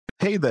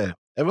Hey there,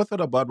 ever thought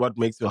about what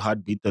makes your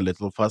heart beat a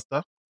little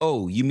faster?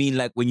 Oh, you mean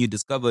like when you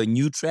discover a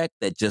new track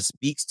that just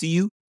speaks to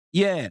you?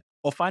 Yeah,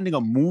 or finding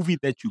a movie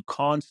that you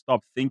can't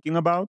stop thinking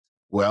about.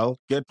 Well,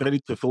 get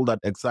ready to feel that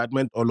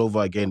excitement all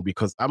over again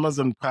because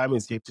Amazon Prime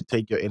is here to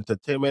take your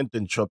entertainment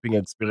and shopping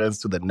experience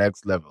to the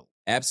next level.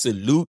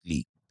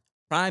 Absolutely.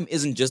 Prime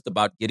isn't just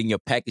about getting your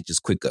packages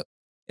quicker.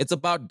 It's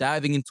about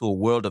diving into a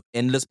world of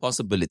endless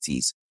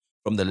possibilities,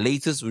 from the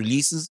latest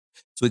releases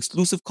to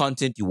exclusive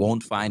content you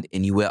won't find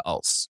anywhere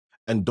else.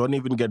 And don't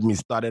even get me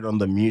started on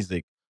the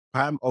music.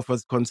 Prime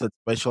offers concert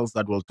specials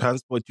that will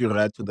transport you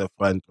right to the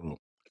front row.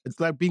 It's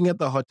like being at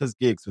the hottest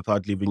gigs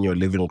without leaving your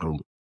living room.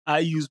 I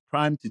use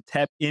Prime to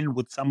tap in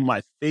with some of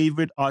my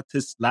favorite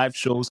artists' live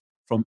shows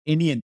from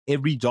any and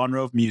every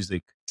genre of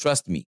music.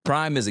 Trust me,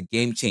 Prime is a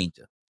game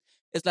changer.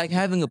 It's like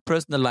having a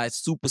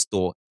personalized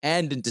superstore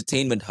and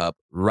entertainment hub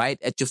right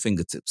at your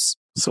fingertips.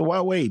 So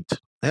why wait?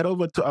 Head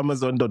over to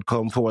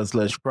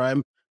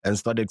amazon.com/prime and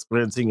start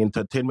experiencing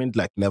entertainment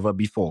like never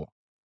before.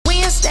 We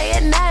ain't stay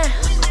at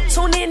 9.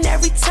 Tune in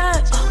every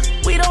time.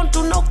 We don't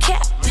do no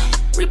cap.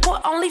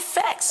 Report only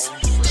facts.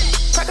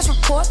 Progress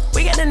report.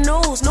 We got the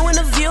news, new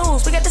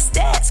interviews. We got the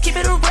stats. Keep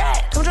it a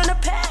rack. Don't join the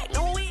pack.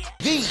 No, we.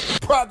 The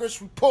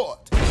Progress Report.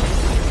 All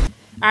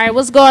right,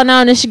 what's going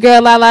on? It's your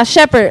girl Lala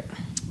Shepherd.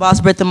 Boss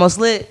Brit the most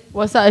lit.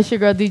 What's up? It's your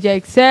girl DJ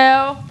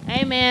Excel.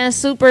 Hey man,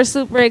 super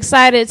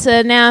excited to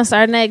announce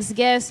our next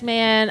guest,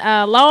 man.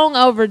 Long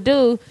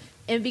overdue.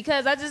 And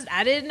because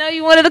I didn't know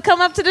you wanted to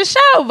come up to the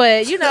show,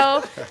 but you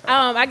know,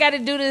 I got to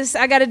do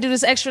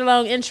this extra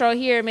long intro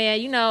here, man.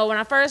 You know, when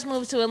I first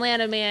moved to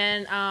Atlanta,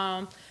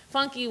 man,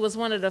 Funky was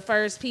one of the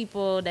first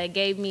people that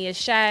gave me a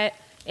shot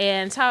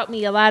and taught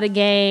me a lot of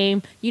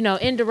game. You know,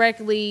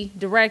 indirectly,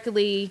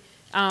 directly.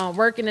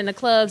 Working in the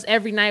clubs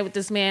every night with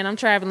this man. I'm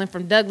traveling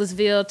from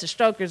Douglasville to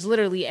Strokers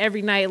literally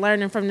every night,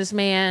 learning from this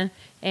man,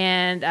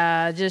 and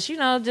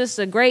just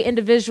a great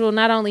individual,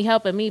 not only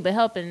helping me but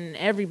helping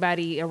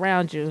everybody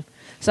around you.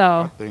 So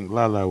I think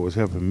Lala was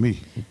helping me.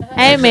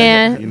 Hey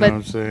man, you know what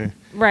I'm saying?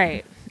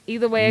 Right.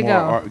 Either way it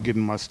go.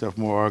 Getting my stuff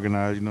more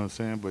organized, you know what I'm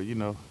saying? But you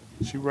know,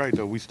 she right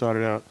though. We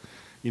started out,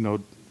 you know,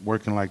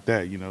 working like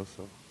that, you know,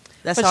 so.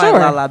 That's For how sure.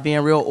 I Lala being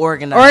real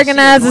organized.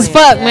 Organized as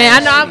fuck, man.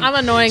 I know I'm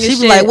annoying as shit.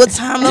 She be like, what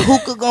time the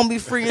hookah gonna be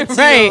free until?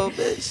 Right.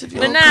 Bitch,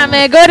 but nah,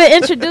 man, go to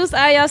introduce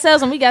all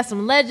yourselves, and we got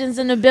some legends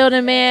in the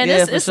building, man.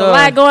 Yeah, It's sure. a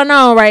lot going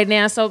on right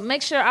now, so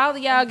make sure all of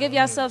y'all give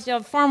yourselves your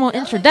formal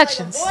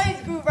introductions. Like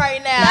boys group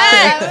right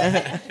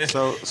now.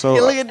 So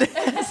Look at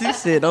this. He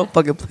said, don't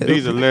fucking play.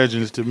 These are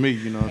legends to me,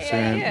 you know what I'm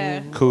saying?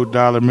 Yeah. Cool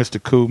Dollar,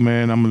 Mr. Cool,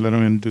 man. I'm gonna let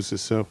him introduce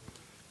himself.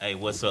 Hey,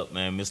 what's up,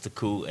 man? Mr.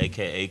 Cool,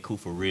 a.k.a. Cool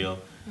for Real.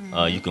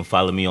 You can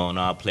follow me on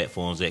all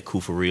platforms at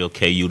Cool for Real,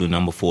 KU the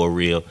number 4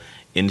 Real.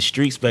 In the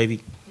streets,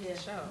 baby. Yeah,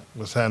 sure.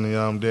 What's happening,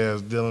 y'all? I'm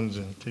Daz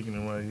Dillinger, kicking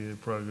it right here,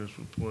 Progress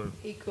Report.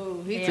 He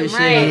cool. He Damn too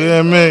right.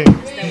 Yeah, man.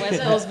 It's the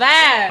West Coast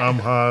vibe. I'm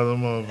high as a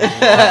motherfucker.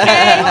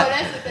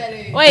 that's what that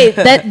is. Wait,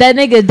 that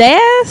nigga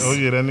Daz? Oh,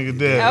 yeah, that nigga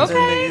Daz.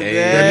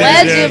 Okay.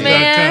 Legend,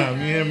 man.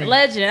 You hear me?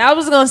 Legend. I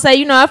was gonna say,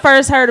 you know, I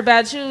first heard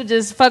about you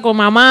just fuck with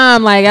my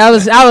mom. Like I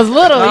was little,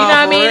 you know what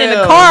I mean, in the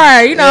real.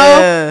 car, you know,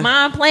 Yeah.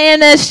 mom playing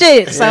that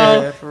shit. So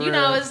Yeah, for you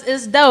know, real.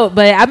 it's dope.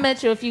 But I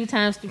met you a few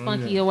times through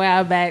Funky a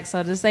while back,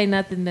 so this ain't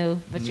nothing new.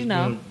 But you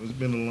know, It's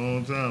been a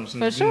long time since for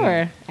then.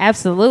 sure,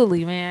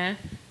 absolutely, man.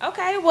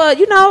 Okay, well,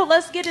 you know,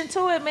 let's get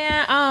into it,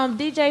 man.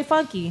 DJ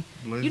Funky,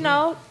 you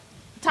know,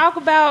 talk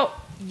about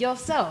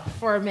yourself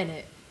for a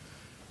minute.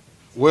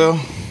 Well,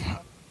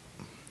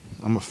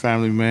 I'm a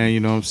family man, you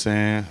know what I'm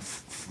saying?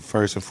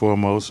 First and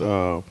foremost.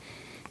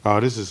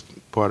 This is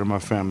part of my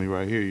family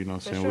right here, you know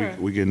what I'm saying? sure.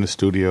 We get in the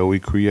studio, we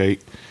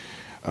create.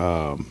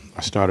 I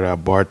started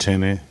out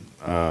bartending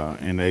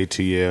in the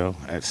ATL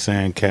at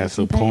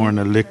Sandcastle, pouring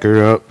the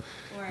liquor up.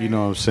 You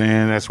know what I'm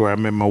saying? That's where I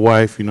met my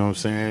wife, you know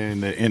what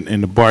I'm saying,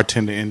 in the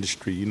bartender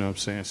industry, you know what I'm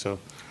saying? So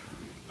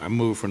I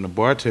moved from the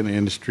bartender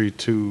industry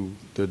to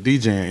the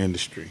DJing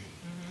industry.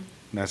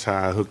 And that's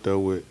how I hooked up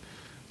with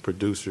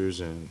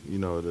producers and, you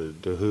know,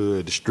 the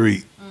hood, the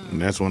street.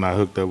 And that's when I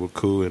hooked up with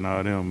Cool and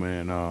all them,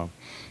 man. I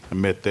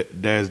met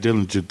Daz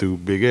Dillinger through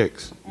Big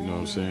X, you know what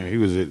I'm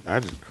saying? I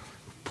just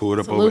pulled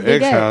up Salute over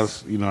Big X X.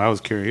 house, you know, I was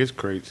carrying his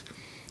crates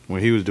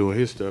when he was doing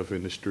his stuff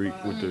in the street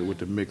with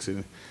the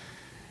mixing.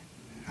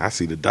 I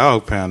see the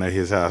dog pound at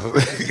his house.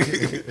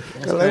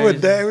 I'm like,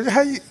 what,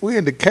 Dad? We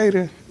in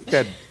Decatur. We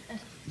got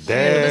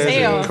Daz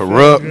and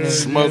Corrupt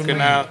smoking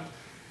out.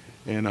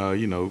 And,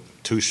 you know,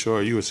 Too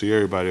Short. You would see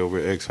everybody over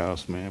at X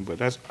House, man.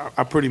 But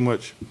I pretty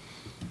much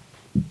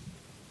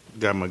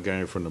got my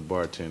game from the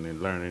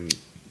bartending, learning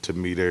to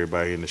meet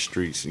everybody in the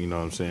streets, you know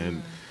what I'm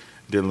saying?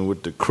 Dealing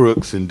with the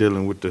crooks and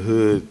dealing with the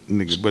hood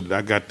niggas. But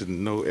I got to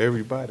know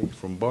everybody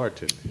from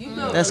bartending. You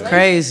know, That's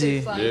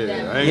crazy. like Yeah,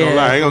 that. I ain't gonna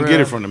lie. I ain't gonna for get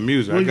real. it from the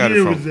music. What I got year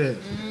it was from. that?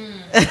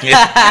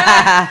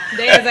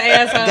 There's an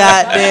asshole.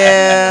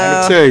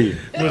 Goddamn. I tell you,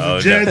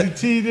 Was it Jazzy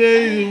T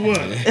days or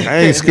what? I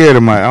ain't scared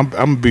of I'm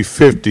gonna be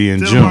 50 in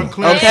Tell my June.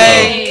 class.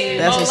 Okay.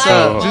 That's what's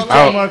up. Just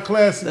tell my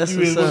class That's you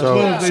what's was up.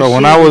 close, they So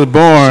when I should've- was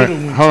born,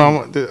 should've went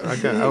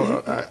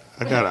hold on,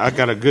 I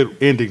got a good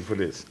ending for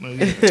this.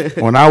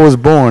 When I was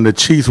born, the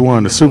Chiefs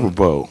won the Super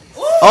Bowl.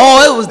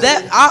 Oh, it was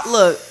that.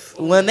 Look,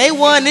 when they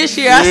won this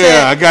year, I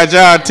said, I got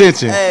y'all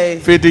attention. Hey.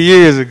 50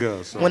 years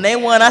ago. So. When they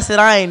won, I said,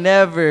 I ain't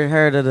never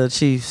heard of the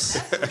Chiefs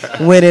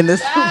winning the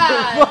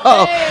Super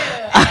Bowl.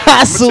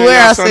 I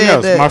swear I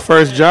said that. My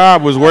first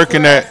job was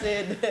working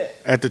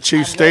at the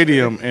Chiefs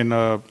Stadium in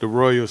the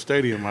Royal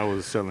Stadium. I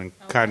was selling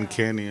cotton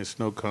candy and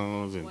snow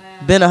cones. And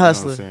been a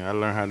hustler. You know I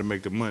learned how to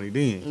make the money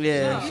then.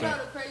 Yeah. You know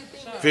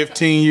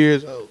 15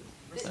 years old.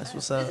 That's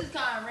what's up. This is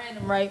kind of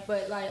random, right?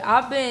 But like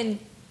I've been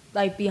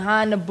like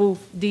behind the booth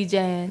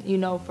DJing, you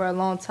know, for a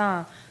long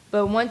time.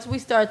 But once we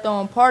started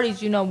throwing parties,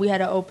 you know, we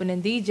had an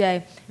opening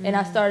DJ, and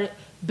I started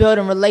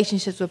building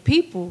relationships with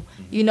people,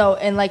 you know,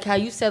 and like how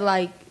you said,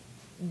 like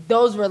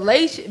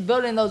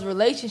building those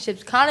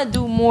relationships kind of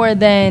do more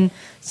than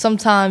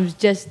sometimes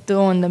just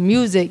doing the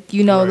music,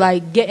 you know,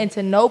 like getting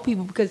to know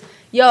people because.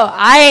 Yo,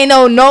 I ain't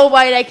know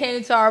nobody that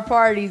came to our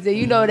parties, and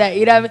you know that,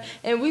 you know what I mean?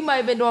 And we might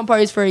have been doing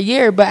parties for a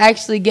year, but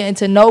actually getting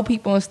to know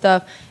people and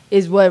stuff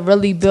is what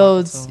really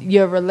builds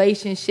your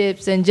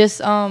relationships and just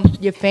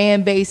your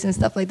fan base and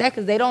stuff like that,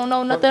 because they don't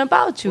know nothing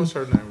about you. What's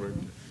her name right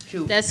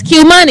there? That's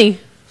Q Money.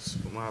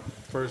 When I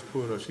first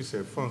pulled up, she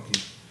said, Funky,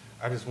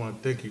 I just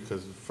want to thank you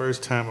because the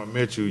first time I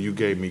met you, you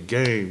gave me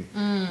game.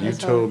 You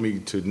told me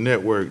to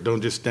network.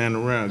 Don't just stand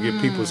around.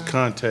 Get people's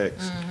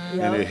contacts.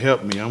 And it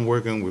helped me. I'm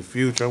working with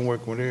Future. I'm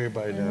working with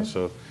everybody now.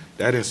 So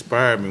that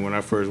inspired me when I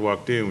first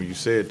walked in when you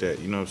said that.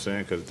 You know what I'm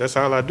saying? Because that's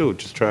all I do.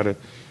 Just try to,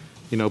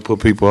 you know, put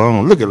people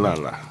on. Look at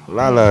Lala.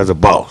 Lala is a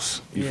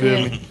boss. You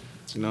feel me?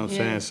 You know what I'm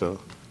saying? So.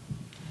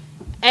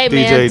 Hey,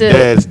 DJ man,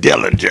 Daz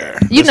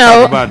Dillinger. You Let's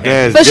know, talk about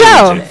Daz for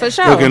Dillinger. sure, for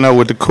sure. Hooking up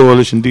with the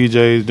coalition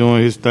DJs,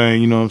 doing his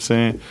thing. You know what I'm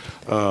saying?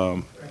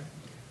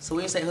 So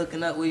when you say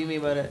hooking up, what do you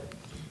mean by that?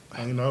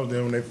 You know, I was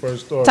there when they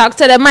first started. Talk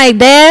to the mic,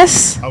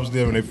 Daz. I was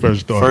there when they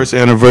first started. First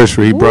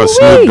anniversary, he brought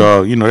Snoop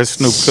Dogg. You know, that's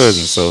Snoop's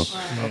cousin. So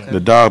the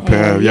Dog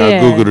Pound, y'all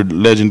Google the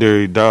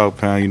legendary Dog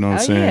Pound. You know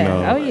what I'm saying?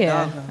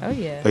 Oh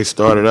yeah. They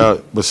started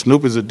out, but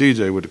Snoop is a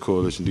DJ with the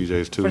coalition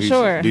DJs too. For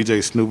sure.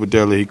 DJ Snoop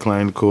Deli, he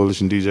claimed the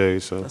coalition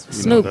DJs. So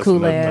Snoop that's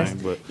cool another ass.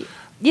 thing, but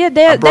Yeah,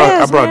 Daz.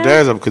 I brought man.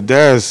 Daz up because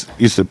Daz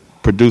used to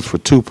produce for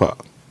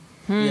Tupac.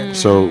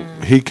 So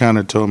he kind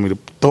of told me to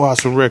throw out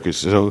some records.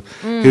 So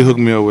he hooked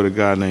me up with a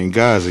guy named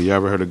Gazi. You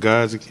ever heard of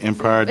Gazi?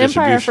 Empire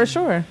Distribution. Empire for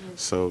sure.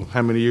 So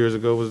how many years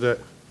ago was that?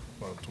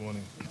 About 20.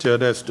 Tell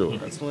that story.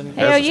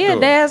 Hell yeah,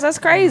 Daz. That's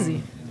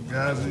crazy.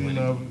 Guys, you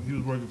know, he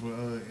was working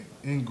for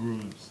In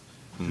Grooves.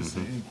 Just,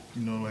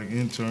 you know, like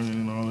interning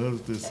and all that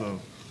other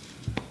stuff.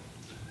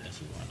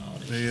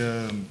 So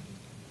they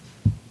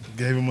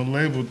gave him a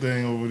label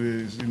thing over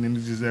there, and then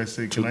he just asked,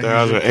 say, can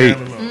I use your 2008.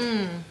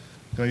 catalog?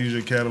 Can I use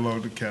your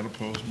catalog to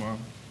catapult my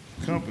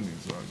company?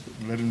 So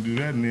I let him do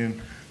that, and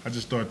then I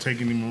just started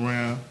taking him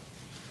around.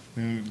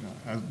 And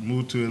I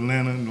moved to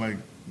Atlanta in like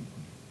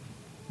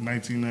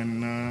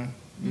 1999,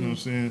 you know what I'm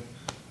saying?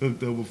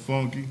 Hooked up with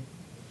Funky,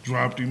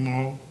 dropped him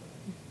off,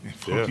 and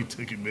Funky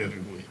took it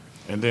everywhere.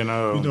 And then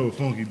you know what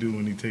Funky do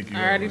when he take you.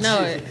 I already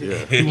know it.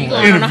 Yeah. He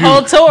going on a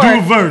whole tour. Do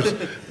a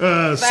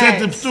verse. Set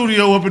the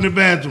studio up in the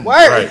bathroom. Work.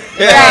 Right.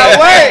 Yeah,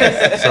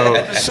 work.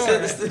 So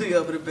Set the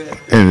studio up in the bed.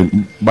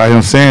 and by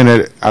him saying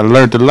that, I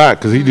learned a lot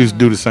because he just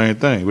do the same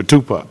thing with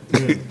Tupac.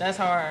 That's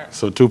hard.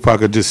 So Tupac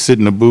would just sit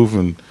in the booth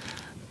and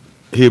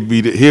he'll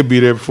be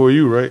there before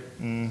you, right?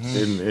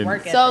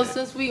 Work So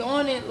since we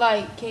on it,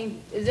 like,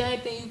 is there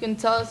anything you can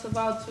tell us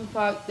about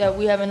Tupac that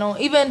we haven't known?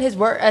 Even his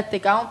work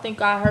ethic. I don't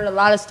think I heard a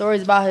lot of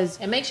stories about his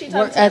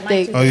work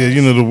ethic. Oh, yeah,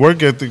 you know, the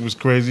work ethic was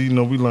crazy. You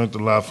know, we learned a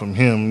lot from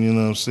him, you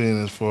know what I'm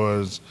saying, as far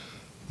as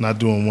not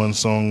doing one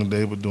song a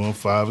day, but doing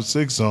 5 or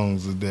 6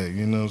 songs a day,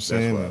 you know what I'm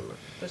saying?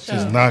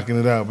 Just knocking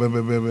it out, bam,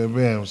 bam, bam, bam,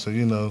 bam. So,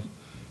 you know,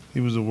 he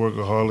was a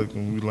workaholic,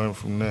 and we learned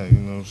from that, you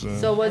know what I'm saying?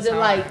 So was it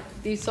like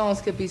these songs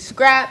could be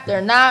scrapped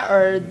or not,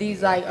 or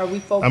these like, are we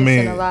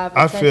focusing a lot of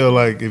I attention? feel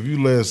like if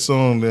you lay a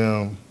song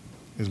down,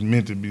 it's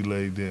meant to be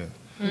laid down.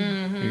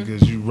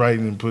 Because you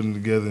writing and putting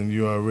together, and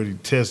you're already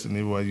testing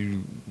it while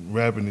you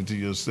rapping it to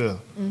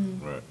yourself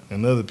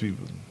and other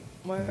people.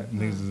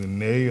 Niggas is in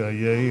there,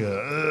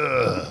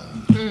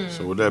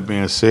 So with that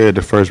being said,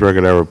 the first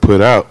record I ever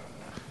put out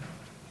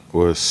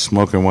was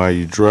 "Smoking While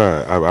You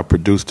Drive." I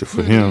produced it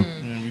for him,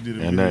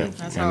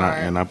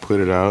 and I put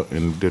it out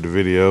and did a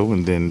video,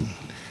 and then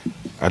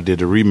I did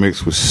the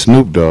remix with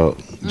Snoop Dogg,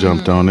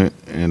 jumped on it,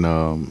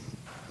 and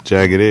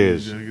Jagged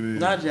Edge.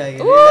 Not Jagged.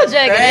 Ooh,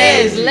 Jagged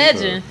Edge,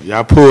 legend.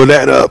 Y'all pull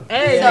that up,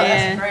 Hey,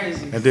 That's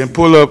crazy. and then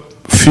pull up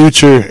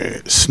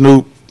Future,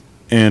 Snoop,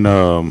 and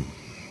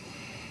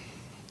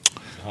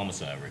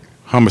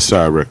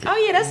Homicide record. Oh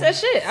yeah, that's that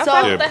shit. I So-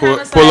 fuck Yeah, with the pull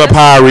homicide. up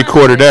how I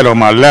recorded that on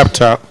my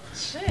laptop.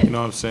 Shit. You know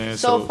what I'm saying?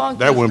 So So funky.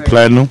 that went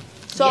platinum.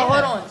 So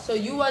hold on. So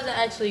you wasn't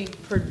actually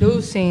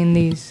producing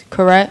these,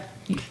 correct?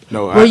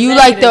 No, Were you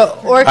like the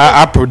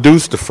orchestra? I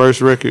produced the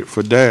first record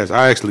for Daz.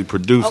 I actually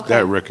produced Okay.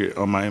 that record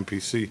on my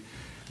MPC,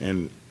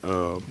 and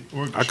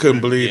I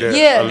couldn't believe that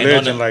Yeah. a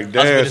legend like I was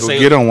Daz gonna would say,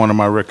 get on one of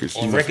my records.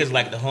 On records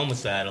like the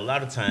Homicide, a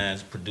lot of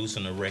times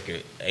producing a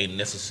record ain't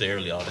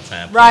necessarily all the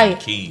time playing Right.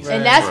 the keys.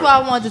 And that's what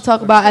I wanted to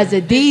talk about as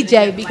a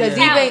DJ, because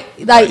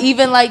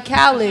even like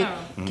Khaled,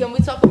 can we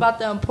talk about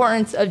the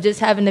importance of just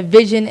having a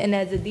vision and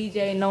as a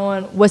DJ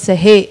knowing what's a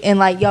hit and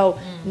like, yo,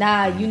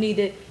 nah, you need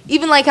to,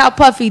 even like how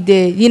Puffy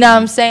did, you know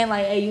what I'm saying?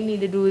 Like, hey, you need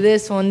to do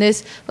this on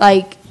this.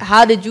 Like,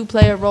 how did you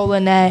play a role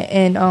in that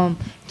and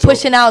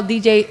pushing out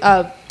DJ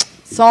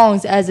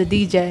songs as a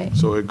DJ?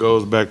 So it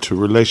goes back to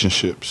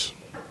relationships.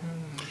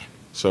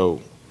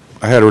 So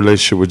I had a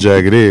relationship with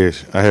Jagged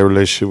Edge. I had a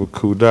relationship with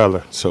Cool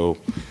Dollar. So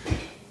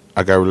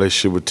I got a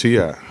relationship with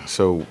T.I.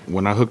 So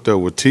when I hooked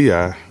up with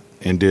T.I.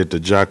 and did the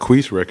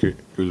Jacquees record,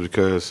 it was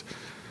because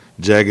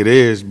Jagged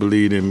Edge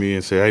believed in me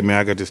and said, hey, man,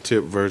 I got this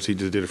tip verse. He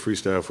just did a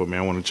freestyle for me.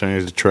 I want to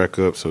change the track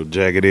up. So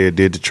Jagged Edge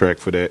did the track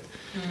for that.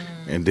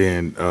 And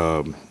then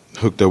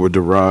hooked up with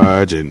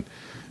Daraj, and,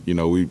 you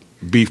know, we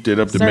beefed it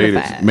up to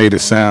made it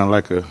sound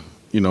like a,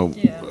 you know,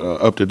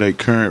 up-to-date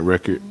current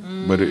record.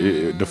 But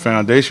the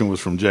foundation was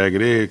from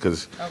Jagged Edge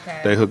because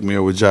they hooked me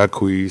up with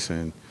Jacquees,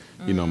 and,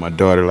 you know, my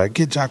daughter like,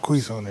 get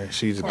Jacquees on there.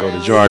 She used to go to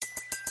Jar.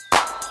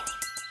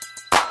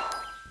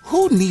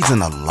 Who needs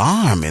an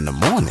alarm in the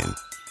morning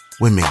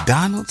when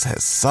McDonald's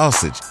has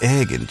sausage,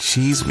 egg, and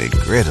cheese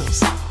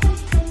McGriddles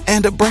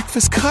and a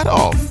breakfast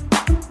cutoff?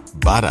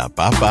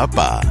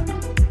 Ba-da-ba-ba-ba.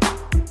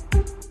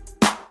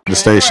 The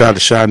stage shot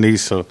to Shanice,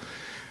 so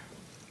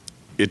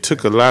it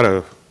took a lot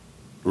of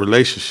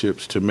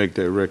relationships to make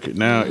that record.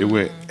 Now it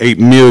went 8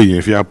 million.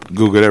 If y'all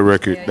Google that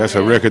record, that's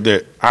a record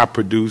that I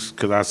produced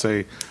because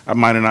I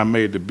might have not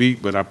made the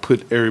beat, but I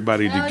put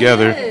everybody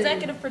together.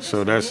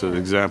 So that's an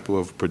example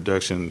of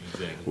production.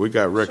 We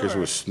got records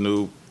with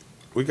Snoop.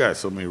 We got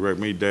so many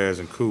records. Me, Daz,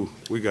 and Cool.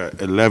 We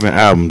got 11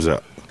 albums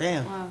out.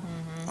 Damn.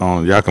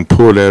 Y'all can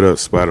pull that up,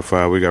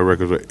 Spotify. We got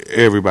records with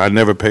everybody. I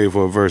never paid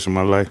for a verse in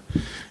my life,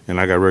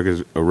 and I got a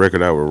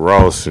record out with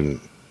Ross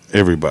and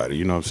everybody.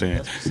 You know what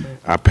I'm saying?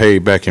 I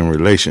paid back in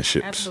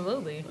relationships.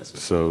 Absolutely.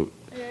 So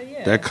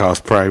that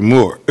costs probably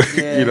more.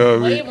 You know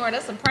what I mean? Way more.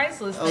 That's a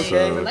priceless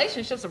thing.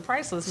 Relationships are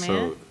priceless, man.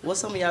 So, what's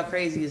some of y'all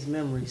craziest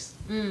memories?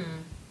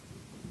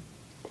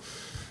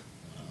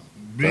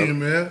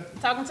 BMF.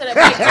 Talking to that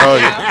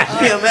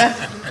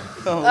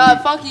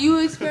BMF. Funky, you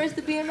experienced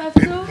the BMF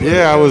too?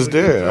 Yeah, I was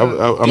there.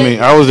 I mean,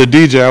 I was the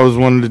DJ. I was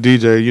one of the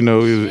DJ. You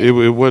know,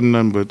 it wasn't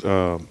nothing but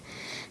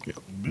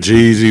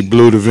Jeezy,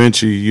 Blue Da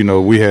Vinci. You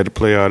know, we had to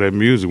play all that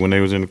music when they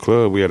was in the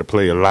club. We had to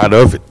play a lot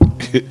of it,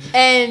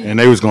 and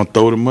they was gonna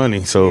throw the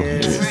money. So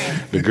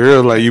the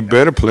girls like, you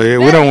better play it.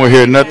 We don't want to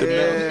hear nothing.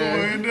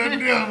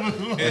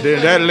 And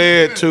then that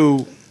led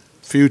to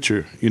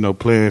Future. You know,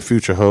 playing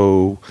Future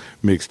whole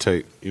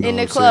mixtape. You know in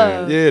the what I'm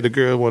club. saying? Yeah, the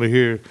girls want to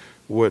hear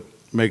what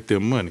make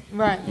them money.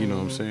 Right. You know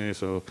what I'm saying?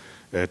 So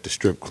at the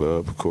strip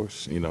club, of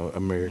course, you know,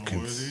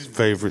 Americans'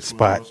 favorite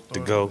spot to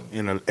go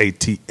in an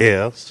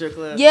ATL. Strip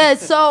club. Yeah,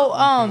 so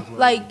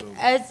like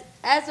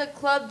as a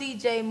club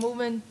DJ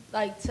moving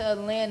like to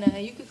Atlanta,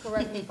 and you can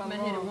correct me if I'm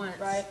wrong,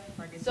 right?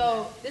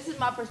 So this is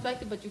my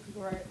perspective, but you can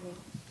correct me.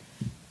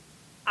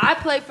 I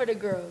play for the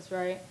girls,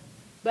 right?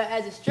 But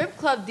as a strip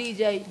club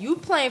DJ, you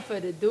playing for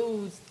the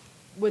dudes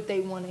what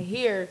they want to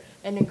hear,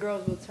 and the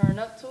girls will turn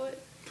up to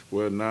it.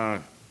 Well, nah,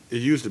 it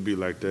used to be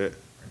like that.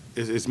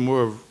 It's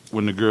more of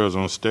when the girls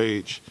on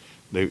stage,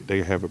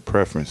 they have a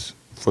preference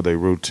for their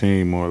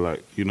routine, more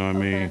like, you know what I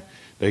mean?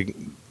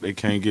 They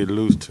can't get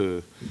loose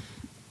to.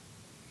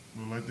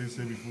 Well, like they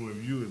said before,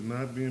 if you is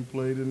not being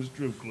played in the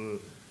strip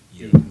club,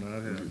 you're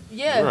not happy.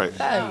 Yeah, right.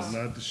 It's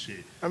not the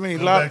shit. I mean,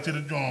 go back to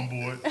the drawing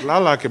board.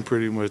 Lala can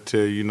pretty much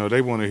tell you know, they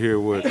want to hear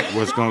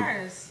what's going.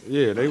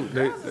 Yeah, they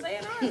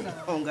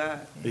Oh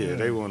God. Yeah,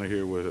 they want to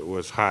hear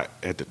what's hot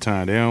at the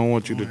time. They don't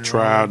want you to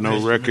try out no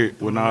record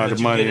with all the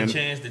But money. you get And a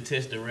chance to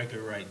test the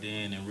record right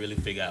then and really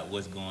figure out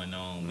what's going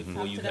on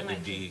before you have to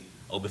dig.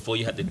 Before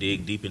you have to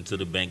dig deep into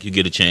the bank, you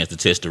get a chance to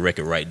test the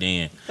record right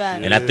then.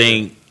 Fact. And I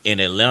think in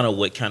Atlanta,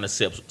 what kind of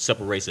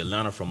separates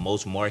Atlanta from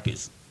most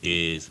markets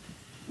is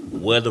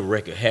where the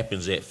record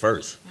happens at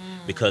first.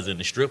 Because in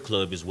the strip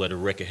club is where the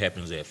record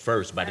happens at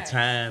first. By the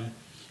time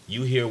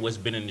you hear what's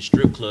been in the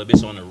strip club,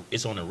 it's on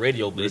the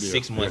radio, but it's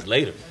 6 months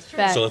later.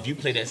 So if you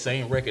play that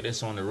same record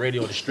that's on the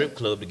radio in the strip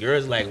club, the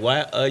girl's like,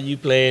 why are you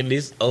playing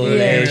this old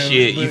ass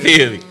shit? You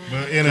feel me?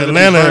 But in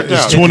Atlanta,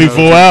 it's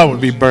 24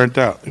 hours. Be burnt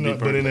out. You know,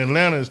 but in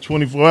Atlanta, it's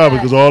 24 hours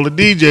because all the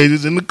DJs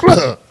is in the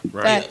club.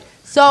 Right.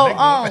 So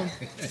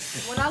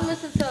when I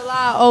listen to a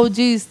lot of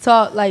OGs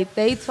talk, like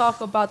they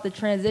talk about the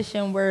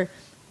transition where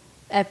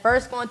at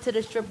first going to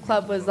the strip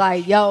club was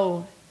like,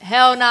 yo,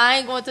 hell nah, I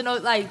ain't going to no,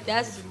 like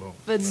that's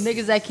for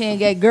niggas that can't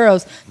get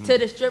girls, to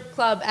the strip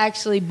club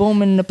actually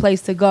booming the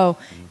place to go.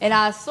 And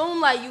I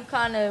assume like you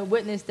kind of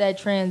witnessed that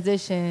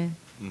transition.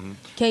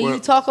 Can you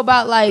talk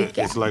about like?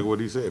 It's like what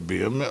he said,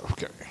 BMF.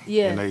 Okay.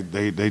 Yeah. And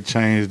they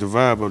changed the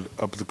vibe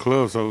up the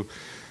club, so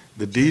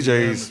the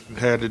DJs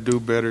had to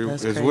do better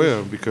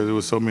well because there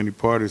was so many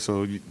parties.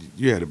 So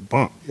you had to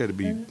bump, you had to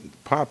be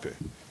popping,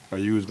 or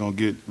you was gonna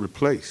get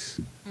replaced.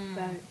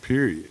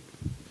 Period.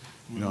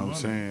 You know what I'm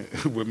saying?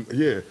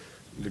 Yeah,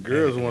 the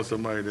girls want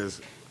somebody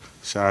that's.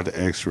 Shout out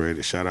to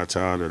X-Rated. Shout out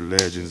to all the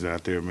legends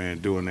out there, man,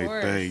 doing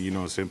their thing. You know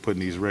what I'm saying? Putting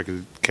these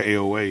records.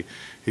 KOA,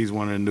 he's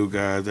one of the new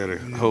guys that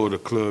hold the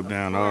club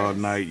down all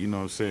night. You know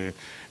what I'm saying?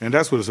 And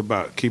that's what it's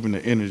about, keeping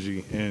the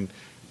energy and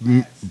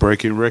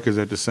breaking records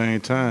at the same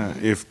time.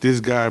 If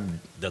this guy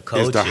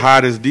is the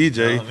hottest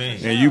DJ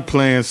and you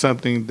playing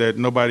something that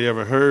nobody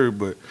ever heard,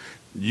 but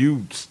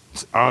you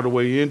all the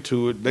way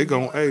into it, they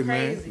gon' hey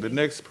man, the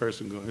next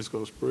person it's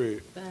gonna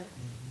spread.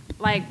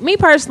 Like me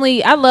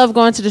personally, I love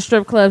going to the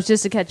strip clubs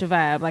just to catch a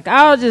vibe. Like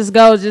I'll just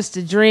go just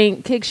to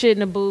drink, kick shit in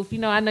the booth. You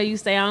know, I know you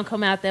say I don't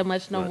come out that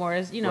much no more.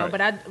 You know,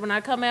 but when I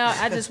come out,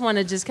 I just want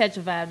to just catch a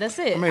vibe. That's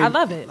it. I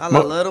love it. I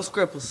love them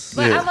scrippers.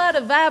 But I love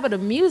the vibe of the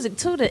music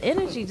too, the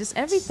energy, just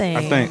everything.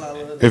 I think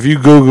if you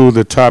Google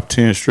the top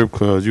 10 strip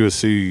clubs, you'll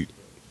see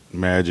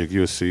Magic,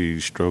 you'll see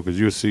Strokers,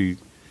 you'll see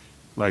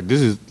like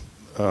this is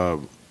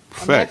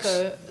facts.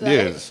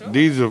 Yes,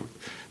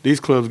 these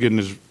clubs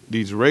getting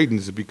these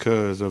ratings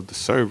because of the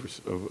service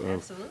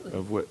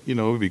of what it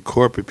would be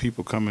corporate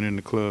people coming in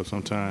the club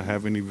sometimes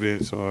having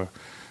events or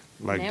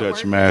like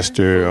Dutch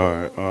Master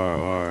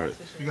or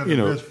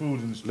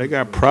they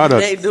got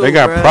product they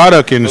got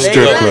product in the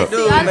strip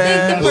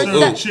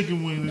club.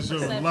 Chicken wings,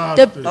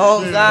 lobster.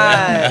 Oh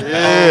God,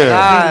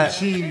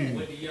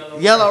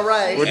 yellow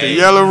rice with the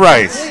yellow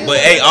rice. But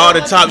hey, all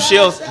the top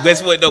shelves.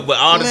 Guess what though? But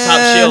all the top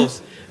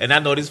shelves. And I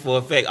know this for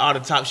a fact. All the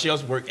top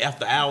shelves work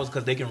after hours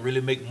because they can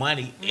really make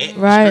money at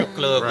the strip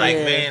club. Like,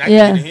 man, I can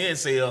get in here and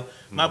sell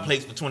my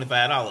plates for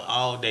 $25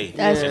 all day.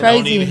 That's crazy.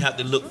 Don't even have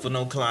to look for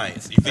no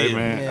clients. You feel me?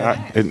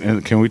 Man,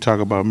 and can we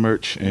talk about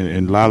merch?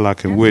 And Lala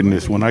can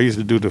witness. When I used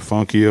to do the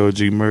Funky OG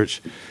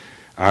merch,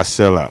 I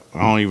sell out.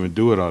 I don't even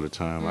do it all the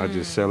time. I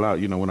just sell out.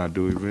 You know, when I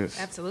do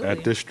events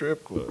at the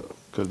strip club,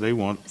 because they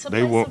want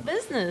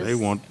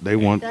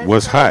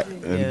what's hot.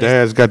 And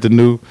Dad's got the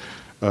new.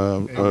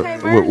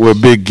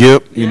 With Big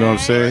Gip, you know what I'm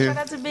saying? Shout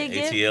out to Big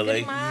Gip.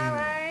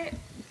 ATLA.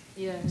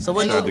 So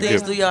what new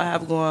things do y'all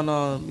have going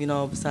on,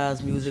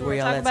 besides music? Where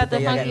y'all at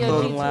today? Y'all got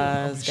clothing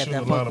lines, got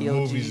that a lot of Funky OG.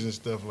 movies and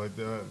stuff like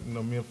that.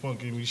 Me and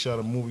Funky, we shot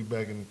a movie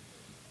back in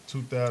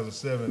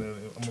 2007, and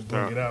I'm going to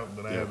bring it out,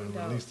 but I haven't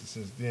released it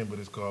since then, but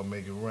it's called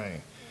Make It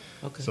Rain.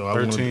 Okay. So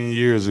 13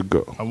 years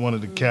ago. I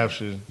wanted to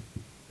capture,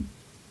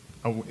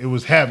 it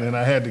was happening,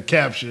 I had to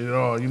capture it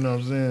all, you know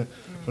what I'm saying?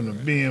 From the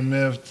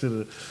BMF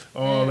to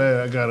all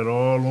that, I got it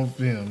all on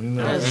film. You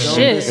know,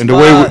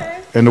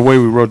 and the way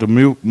we wrote the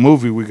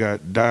movie, we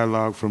got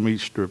dialogue from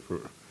each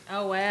stripper.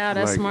 Oh wow,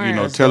 that's smart. You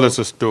know, tell us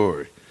a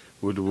story.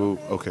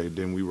 Okay,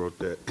 then we wrote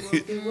that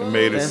and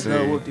made it scene.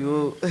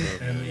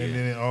 And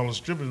then all the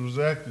strippers was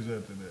actors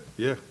after that.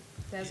 Yeah,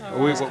 that's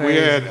we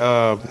had.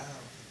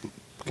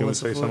 Can we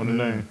say some of the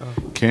name?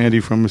 Candy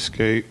from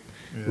Escape.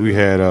 Yeah. We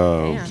had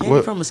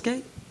Candy from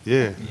Escape.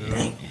 Yeah.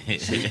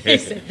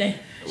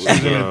 She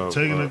was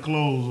taking her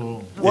clothes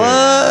off. What?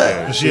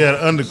 Yeah. She had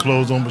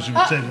underclothes on, but she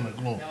was taking her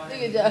clothes.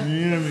 You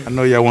hear me? I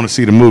know y'all want to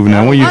see the movie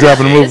now. When you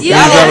dropping the movie?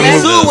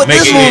 With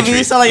this movie,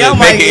 it sound like y'all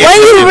might.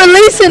 When you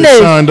releasing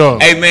this?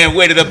 Hey man,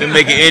 wait it up and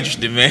make it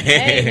interesting, man.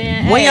 Hey,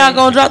 man. When y'all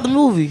gonna drop the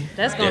movie?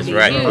 That's gonna be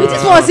right. huge. We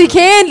just want to see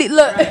Candy.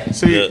 Look.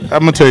 See, I'm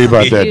gonna tell you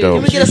about that though.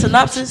 Can we get a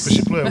synopsis?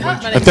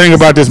 The thing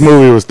about this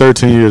movie was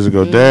 13 years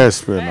ago. Dad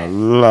spent a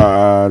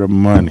lot of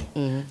money,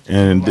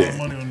 and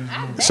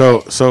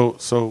so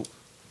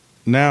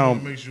now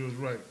make sure it's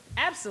right.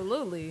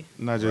 Absolutely.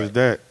 Not just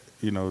that,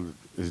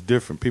 it's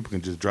different. People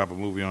can just drop a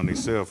movie on their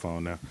cell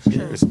phone now.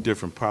 It's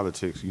different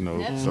politics,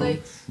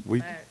 Netflix. So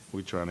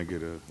we trying to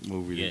get a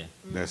movie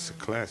that's a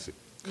classic.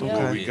 Yeah.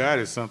 What we got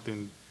is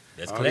something.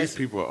 That's all classic. these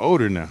people are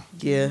older now.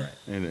 Yeah.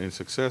 And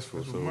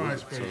successful. So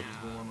MySpace is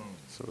going on.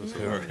 So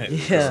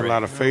it's a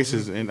lot of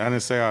faces, and I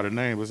didn't say all the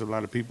names. There's a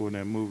lot of people in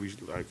that movie,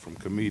 like from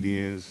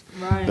comedians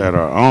that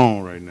are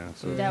on right now.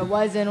 So that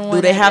wasn't on.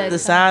 Do they have to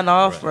sign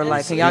off, or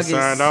like can y'all get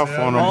signed off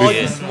on them? Oh,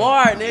 you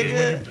smart,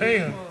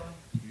 nigga.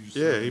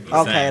 Yeah.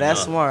 Okay,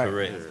 that's smart.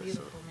 Correct.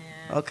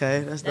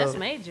 Okay, that's dope. That's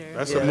major.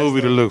 That's a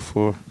movie to look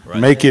for. Right.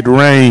 Make It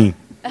Rain.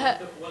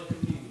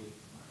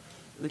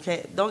 We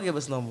can't. Don't give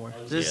us no more.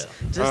 Just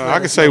I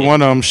can say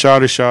one of them.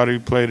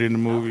 Shawty played in the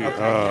movie.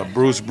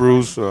 Bruce.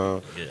 Bruce.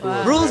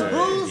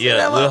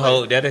 Yeah, we'll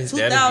hold that. Is so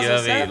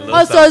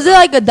is it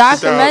like a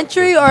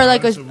documentary or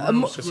like it's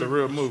a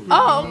real movie.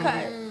 Oh,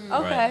 okay.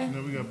 Okay.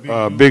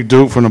 Right. Big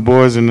Duke from the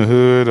Boys in the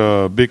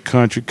Hood. Big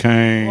Country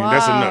Kane. Wow.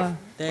 That's enough.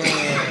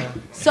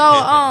 Damn. So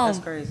that's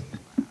crazy.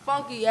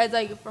 Funky, as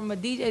like from a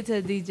DJ to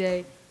a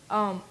DJ.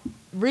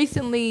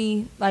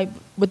 Recently, like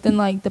within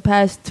like the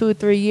past 2 or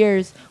 3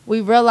 years,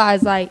 we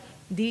realized like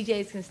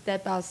DJs can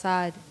step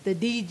outside the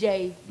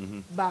DJ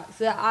box.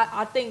 So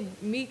I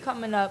think me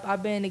coming up,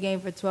 I've been in the game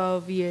for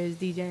 12 years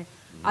DJing.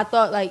 I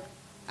thought like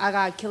I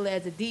gotta kill it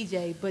as a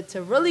DJ, but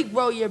to really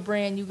grow your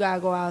brand, you gotta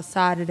go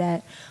outside of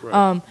that.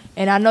 Right.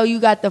 And I know you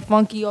got the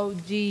Funky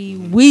OG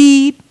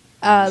weed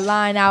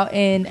line out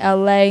in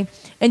LA.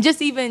 And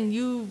just even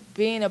you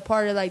being a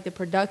part of like the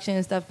production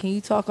and stuff, can you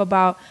talk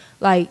about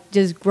like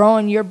just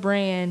growing your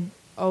brand,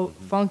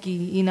 Funky,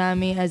 you know what I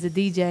mean, as a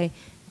DJ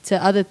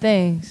to other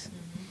things?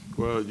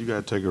 Well, you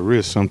gotta take a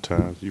risk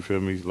sometimes. You feel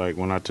me? Like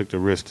when I took the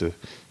risk to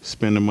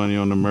spend the money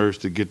on the merch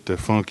to get the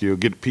funky, or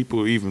get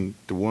people even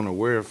to want to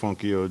wear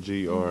funky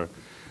OG, or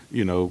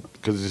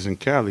because it's in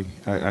Cali,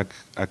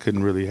 I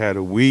couldn't really have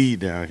the weed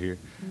down here,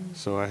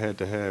 so I had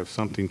to have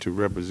something to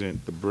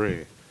represent the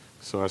brand.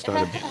 So I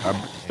started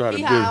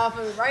He high off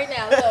of it right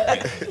now.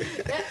 Look.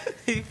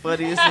 He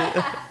funny as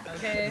hell.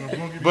 Okay.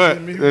 But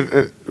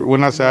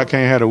when I say I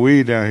can't have the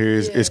weed down here,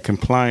 it's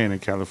compliant in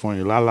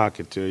California. Lala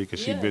can tell you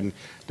because she been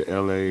to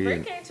L.A.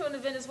 Bray came to an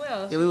event as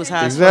well. Yeah, we was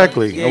high.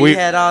 Exactly. Yeah, we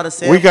had all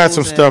the we got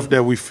some samples stuff and-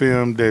 that we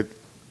filmed that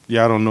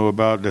y'all don't know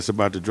about. That's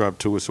about to drop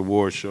to its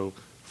award show,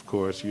 of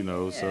course.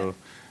 So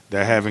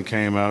that haven't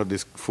came out.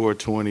 This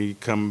 420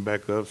 coming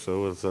back up.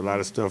 So it's a lot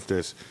of stuff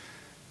that's.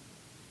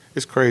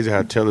 It's crazy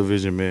how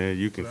television, man,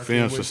 you can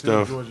film some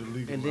stuff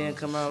and then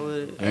come out with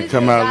it. and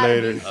come out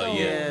later. Oh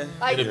yeah,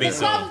 Like it'll be the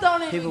soon. clubs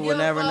don't even People give will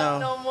never a fuck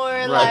know. no more.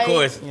 Right. Like, Of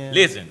course. Yeah.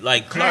 Listen,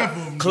 like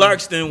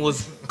Clarkston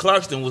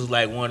was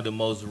like one of the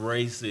most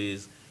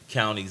racist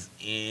counties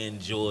in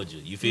Georgia.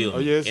 You feel me? Oh,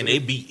 yes, and it- they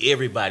beat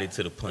everybody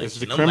to the punch. It's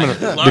And I'm like,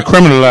 Clarkston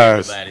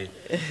decriminalized.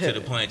 beat everybody to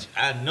the punch.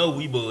 I know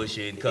we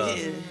bullshitting because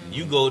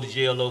you go to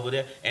jail over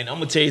there. And I'm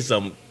gonna tell you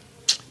something.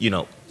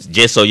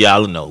 Just so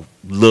y'all know,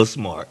 little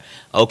smart.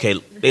 Okay,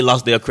 they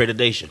lost their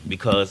accreditation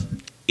because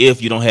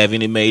if you don't have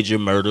any major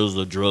murders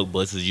or drug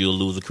busts, you'll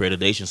lose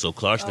accreditation. So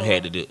Clarkston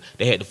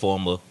had to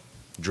form a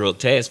drug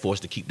task force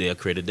to keep their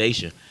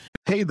accreditation.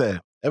 Hey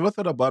there, ever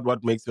thought about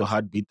what makes your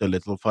heart beat a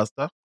little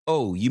faster?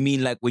 Oh, you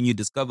mean like when you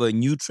discover a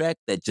new track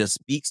that just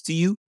speaks to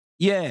you?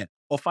 Yeah.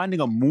 Or finding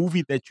a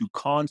movie that you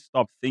can't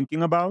stop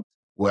thinking about.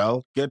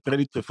 Well, get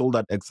ready to feel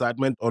that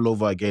excitement all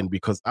over again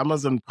because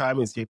Amazon Prime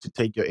is here to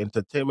take your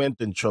entertainment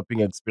and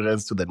shopping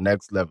experience to the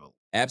next level.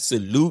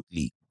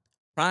 Absolutely.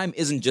 Prime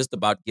isn't just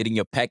about getting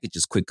your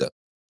packages quicker.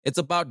 It's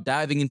about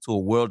diving into a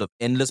world of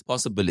endless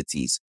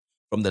possibilities,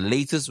 from the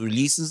latest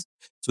releases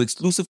to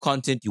exclusive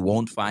content you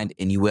won't find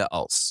anywhere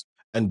else.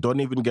 And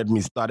don't even get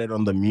me started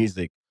on the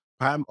music.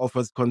 Prime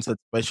offers concert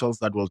specials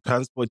that will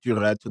transport you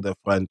right to the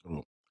front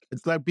row.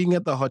 It's like being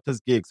at the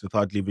hottest gigs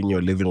without leaving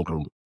your living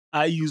room.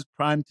 I use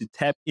Prime to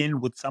tap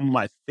in with some of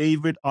my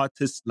favorite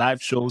artists'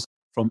 live shows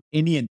from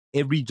any and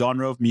every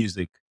genre of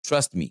music.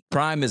 Trust me,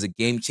 Prime is a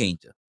game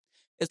changer.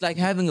 It's like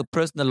having a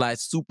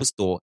personalized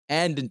superstore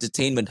and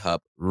entertainment hub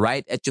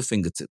right at your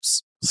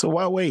fingertips. So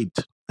why wait?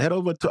 Head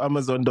over to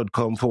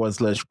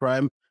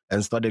amazon.com/prime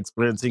and start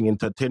experiencing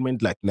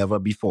entertainment like never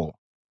before.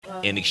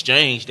 In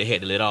exchange, they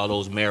had to let all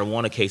those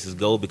marijuana cases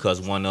go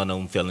because one of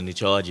them felony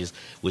charges,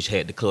 which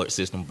had the court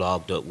system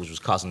blocked up, which was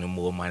costing them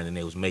more money than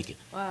they was making.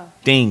 Wow.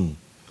 Ding.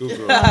 The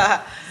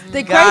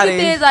crazy Got it.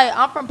 thing is, like,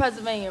 I'm from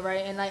Pennsylvania,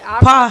 right? And like,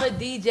 I remember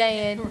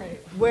DJing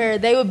where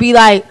they would be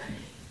like,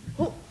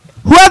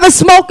 whoever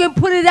smoking,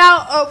 put it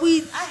out, or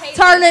we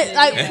turn it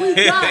like we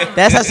done.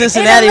 That's how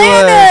Cincinnati in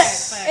Atlanta,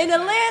 was. In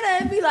Atlanta,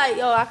 it'd be like,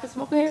 yo, I can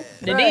smoke in here.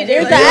 The Right. DJ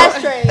There's the like,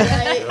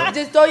 ashtray. Like,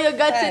 just throw your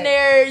guts in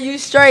there, you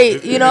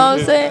straight. You know what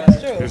I'm saying?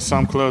 There's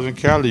some clubs in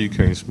Cali you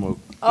can't smoke.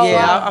 Oh,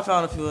 Yeah, wow. I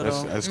found a few of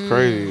them. That's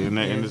crazy, and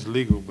it's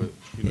legal, but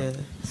Yeah.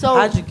 So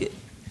How'd you get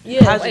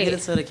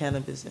into the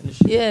cannabis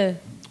industry? Yeah.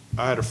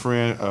 I had a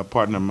friend, a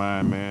partner of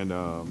mine, man,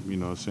 you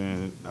know what I'm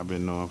saying, I've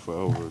been knowing for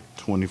over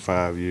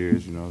 25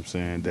 years, you know what I'm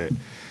saying, that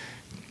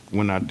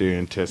went out there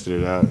and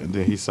tested it out, and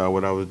then he saw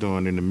what I was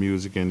doing in the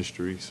music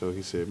industry, so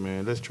he said,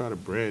 man, let's try to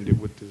brand it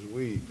with this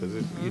weed, because,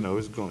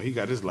 it's going, he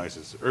got his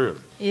license early.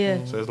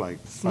 Yeah. So it's like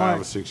Smart.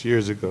 5 or 6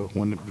 years ago,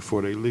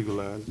 before they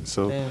legalized it.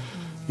 So,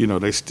 Damn.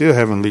 they still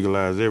haven't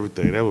legalized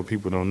everything. That's what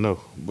people don't know.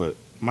 But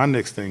my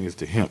next thing is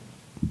the hemp.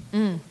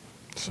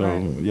 So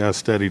y'all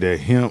study that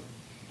hemp.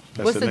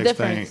 That's What's the the next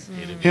difference?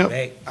 thing.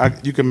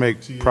 Hemp, you can make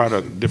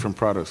different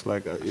products.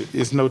 Like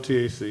it's no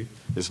THC.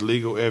 It's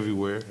legal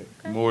everywhere.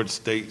 More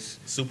states.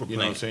 Super You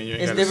know what I'm saying? You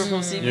ain't It's gotta- different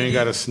from CBD. You ain't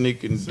got to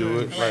sneak and do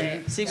it.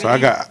 Like, CBD? so I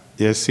got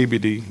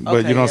CBD, but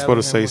Okay, you don't yeah,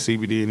 supposed to we say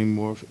have CBD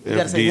anymore.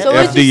 gotta say FD, So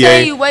what you FDA.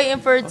 say? You waiting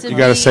for it to You be?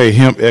 gotta say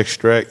hemp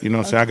extract. You know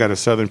what I'm saying? I got a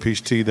Southern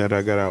Peach tea that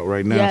I got out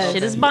right now. Yes.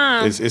 Shit is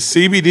bomb. It's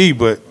CBD,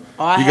 but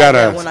Oh, I you had got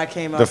that when I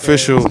came out the there.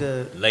 official It was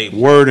good. Label.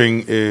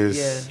 wording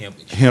is Yeah.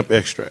 Hemp.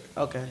 extract.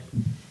 Okay.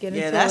 Get Yeah,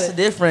 into that's it.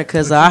 different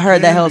because I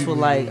heard that helps with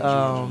like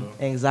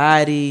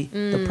anxiety,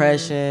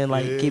 depression,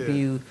 like keeping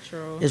you.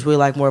 It's really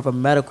like more of a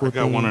medical I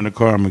got thing. one in the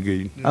car. I'm gonna get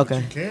you.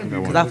 Okay, can be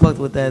because I fucked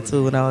with that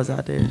too when I was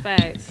out there.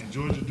 Facts.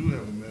 Georgia do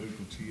have a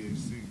medical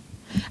THC.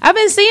 I've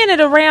been seeing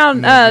it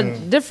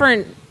around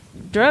different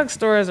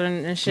drugstores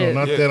and No, shit.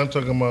 not that. I'm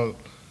talking about.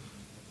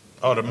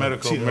 Oh, the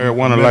medical Medical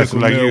marijuana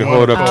license, like you marijuana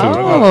hold up to.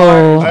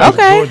 Oh, I have a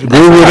okay. Georgia Google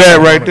medical that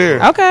right marijuana there.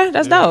 card. Okay,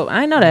 that's dope. I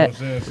didn't know You know that. what I'm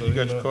saying? So, You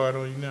got your card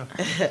on you now?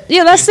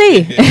 Yeah, let's see.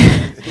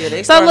 Yeah,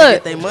 they So starting look. to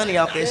get their money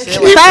off that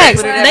shit. Like,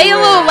 Facts. put it They a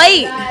everywhere. little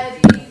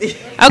late.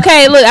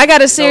 Okay, look, I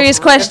got a serious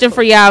question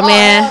for y'all,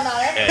 man.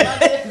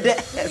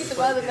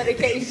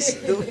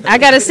 I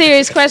got a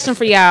serious question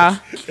for y'all.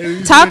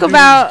 Talk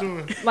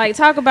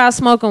about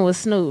smoking with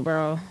Snoop,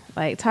 bro.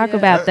 Like, talk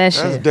about that That's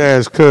shit.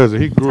 Dad's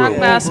cousin. He grew Talk up.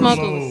 about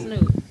smoking with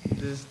Snoop.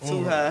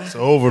 Too high. It's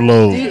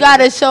overload. You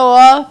gotta show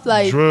off,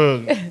 like.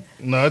 Drug.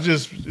 No, it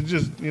just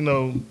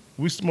we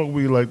We smoke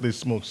weed like they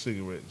smoke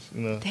cigarettes.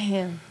 You know.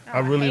 Damn. I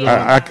really.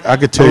 I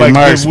could tell I you like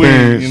my good weed,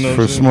 experience you know what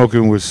for I'm saying?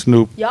 smoking with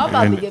Snoop. Y'all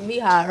about and, to get me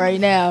hot right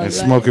now. and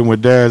like- smoking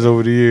with Daz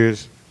over the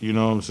years. You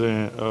know what I'm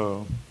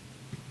saying?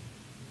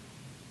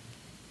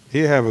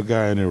 He'll have a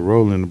guy in there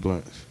rolling the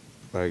blunts.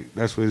 Like,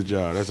 that's his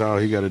job. That's all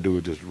he got to do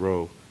is just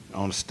roll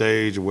on the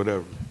stage or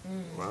whatever.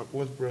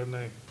 What's brother's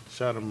name?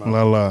 Shout him out.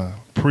 La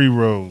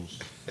pre-rolls.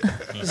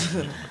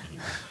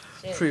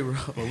 Pre-roll.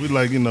 Well, we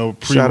like, pre-rolling.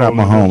 Shout out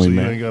my homie, so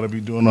man. You ain't got to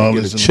be doing all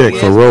Get this. a check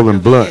for rolling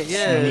blunts.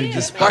 Yeah,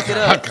 just spark it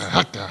up.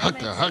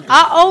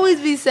 I always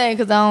be saying,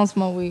 because I don't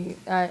smoke weed.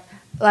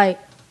 Like,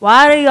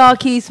 why do y'all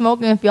keep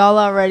smoking if y'all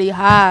already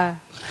high?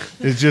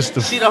 It's just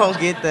the. She don't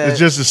get that. It's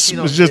just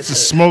the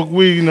smoke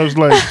weed. It's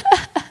like.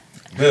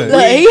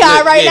 Look, he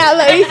high right now.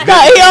 Look,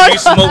 You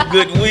smoke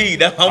good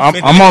weed.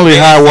 I'm only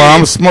high while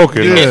I'm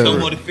smoking. Yeah.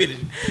 Don't want to finish.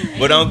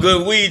 But on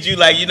good weed, you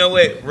like, you know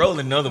what? Roll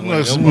another one.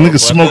 Nigga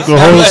smoke the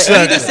whole Look,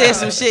 sack. he just said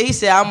some shit. He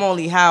said, I'm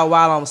only high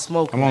while I'm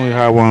smoking. I'm only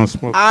high while I'm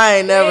smoking. I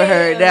ain't never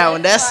heard that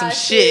one. That's some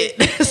shit.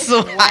 That's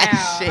some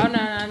hot shit. Oh,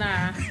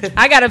 no.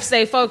 I got to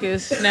stay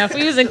focused. Now, if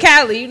we was in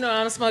Cali,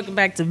 I'm smoking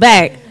back to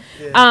back.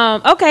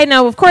 Okay,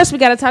 now, of course, we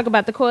got to talk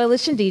about the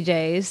Coalition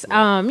DJs.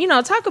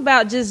 Talk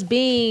about just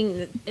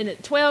being in a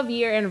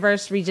 12-year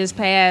anniversary just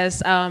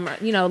passed,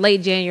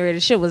 late January.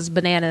 The shit was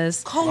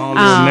bananas. Long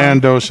live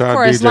Nando. Shout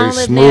out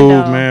DJ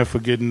Smooth, man, for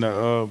getting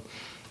the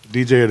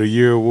DJ of the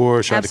Year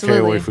award. Shout out to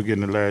KOA for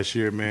getting it last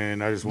year,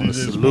 man. I just want to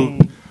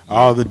salute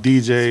all the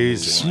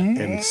DJs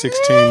in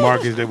 16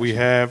 markets that we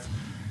have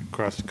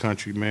across the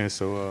country, man.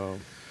 So,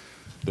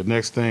 the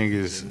next thing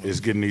is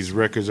getting these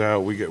records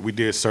out. We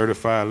did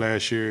Certified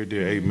last year,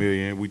 did 8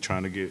 million. We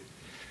trying to get.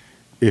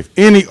 If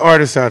any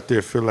artists out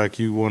there feel like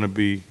you want to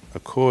be a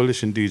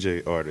Coalition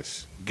DJ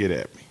artist, get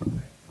at me.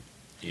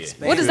 Yeah.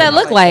 What does that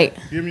look like?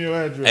 Give me your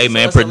address. Hey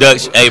man,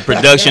 production.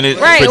 Production is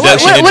right.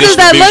 Production What does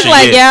that look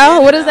like, yeah.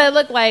 y'all? What does that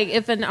look like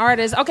if an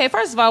artist? Okay,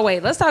 first of all,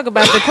 wait. Let's talk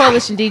about the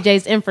Coalition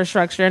DJs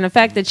infrastructure and the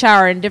fact that y'all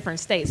are in different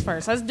states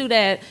first. Let's do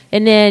that,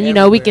 and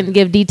then we can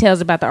give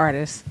details about the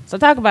artists. So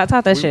talk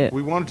that shit.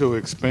 We wanted to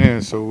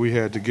expand, so we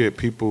had to get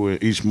people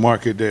in each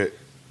market that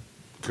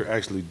could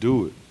actually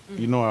do it.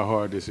 You know how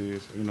hard this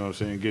is. You know what I'm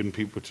saying? Getting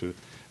people to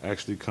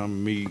actually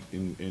come meet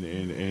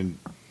and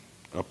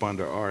up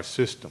under our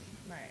system.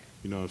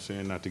 You know what I'm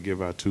saying? Not to give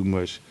out too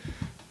much.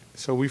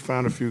 So we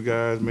found a few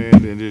guys, man,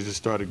 and it just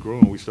started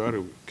growing. We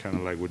started kind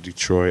of like with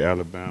Detroit,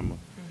 Alabama,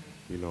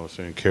 you know what I'm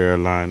saying,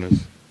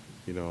 Carolinas,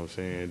 you know what I'm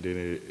saying.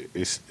 Then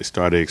it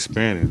started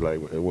expanding. Like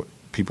what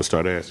people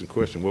started asking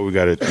questions,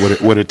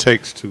 what it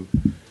takes to,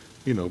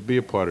 be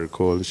a part of the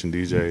Coalition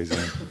DJs.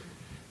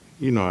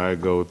 And how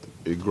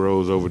it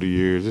grows over the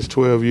years. It's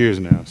 12 years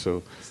now.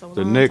 So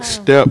the next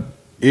step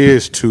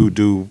is to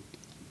do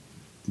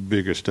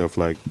bigger stuff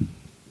like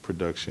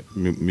production,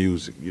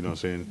 music, you know what I'm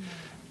saying?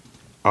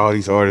 All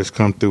these artists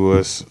come through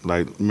us.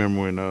 Like,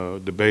 remember when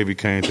the baby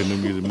came to New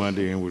Music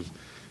Monday and was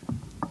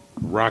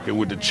rocking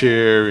with the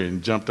chair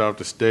and jumped off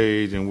the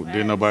stage, and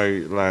then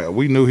nobody,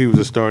 we knew he was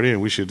a start in.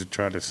 We should have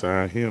tried to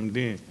sign him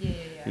then.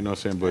 You know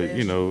what I'm saying?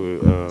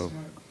 But,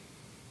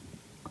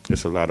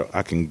 it's a lot of,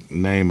 I can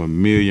name a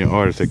million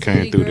artists that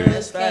came through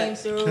there. Came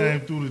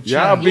through the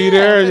Y'all be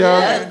there,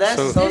 y'all. That's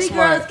so City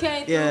smart. Girls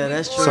came through. Yeah,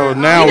 that's true. So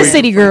now the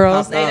City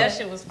Girls. That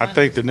shit was I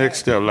think the next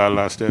step,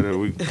 instead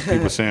of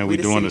people saying we're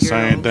doing the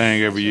same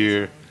thing every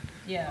year,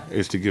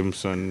 is to give them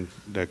something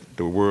that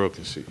the world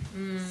can see.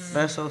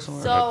 That's so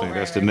smart. So, I think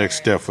that's the next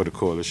step for the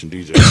Coalition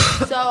DJ.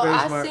 So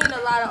I've seen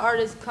a lot of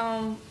artists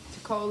come to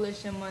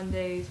Coalition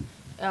Mondays,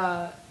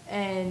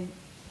 and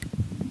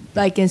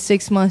like in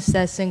 6 months,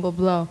 that single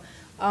blow.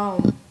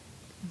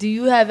 Do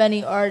you have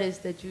any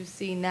artists that you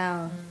see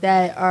now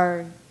that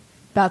are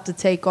about to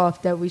take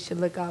off that we should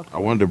look out for? I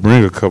wanted to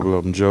bring a couple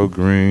of them: Joe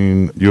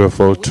Green,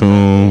 UFO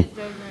Tune.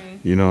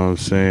 You know what I'm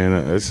saying?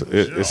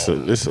 It's a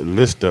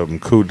list of them.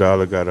 Cool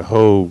Dollar got a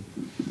whole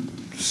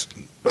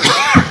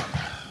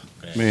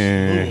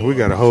man. We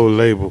got a whole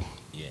label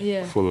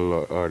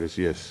full of artists.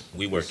 Yes,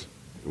 we work.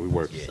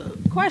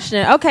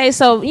 Question. Okay,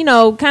 so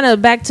kind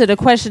of back to the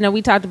question that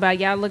we talked about.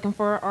 Y'all looking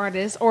for an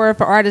artist, or if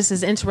an artist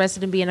is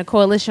interested in being a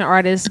coalition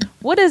artist,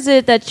 what is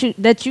it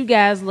that you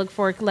guys look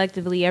for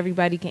collectively?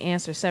 Everybody can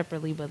answer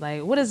separately, but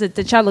what is it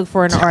that y'all look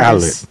for in an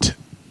artist?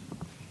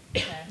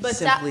 But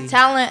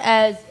talent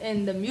as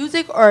in the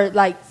music, or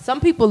some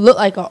people look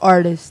like an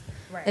artist,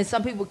 and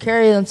some people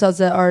carry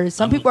themselves as artists.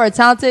 Some people are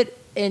talented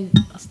and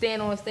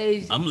stand on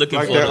stage. I'm looking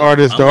like for that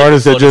artist. The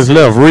artist that just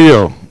left,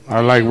 Rio. I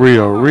like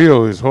Rio.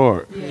 Rio is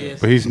hard,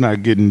 but he's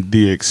not getting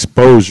the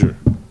exposure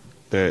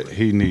that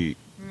he need.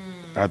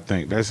 I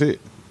think that's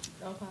it.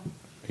 Okay.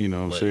 You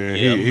know what I'm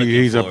saying?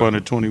 He's up under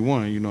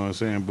 21. You know what I'm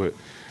saying? But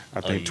I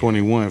think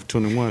 21. If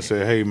 21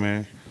 said, "Hey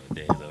man,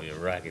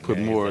 put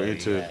more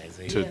into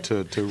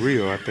to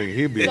Rio," I think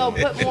he'd be. So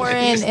put more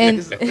in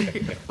and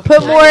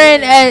put more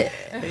in at.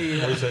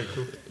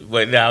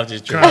 But now I'll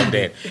just drop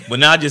that. But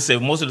now I just say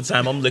most of the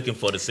time I'm looking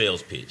for the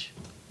sales pitch.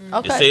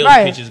 Okay, the sales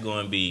pitch is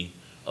going to be,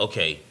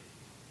 okay,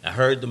 I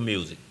heard the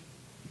music.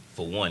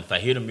 For one, if I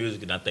hear the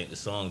music and I think the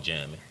song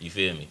jamming, you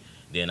feel me?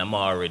 then I'm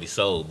already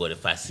sold. But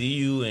if I see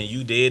you and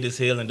you dead as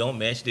hell and don't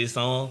match this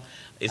song,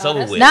 it's over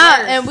with. Nah,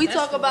 and we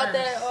talk about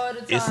that all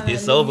the time.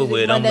 It's over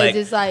with. I'm like,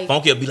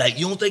 Funky will be like,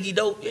 you don't think he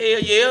dope?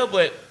 Yeah,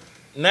 but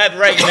not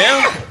right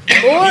now.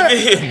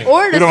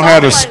 or you don't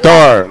have to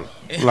start.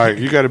 Like,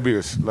 you got to be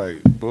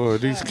like, boy,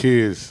 these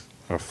kids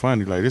are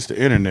funny. Like, it's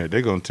the internet.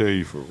 They're going to tell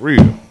you for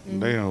real.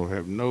 They don't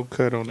have no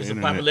cut on the internet. It's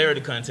a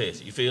popularity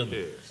contest. You feel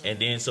me? Yes. And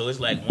then, so it's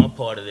like one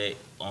part of that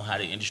on how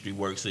the industry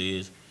works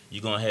is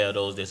you're going to have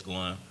those that's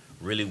going to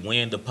really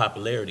win the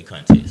popularity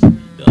contest.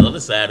 The other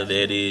side of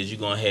that is you're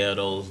going to have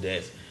those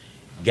that's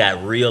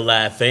got real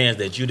live fans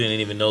that you didn't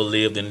even know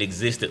lived and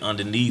existed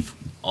underneath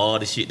all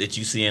the shit that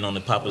you seeing on the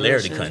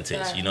popularity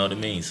contest. You know what I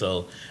mean?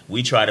 So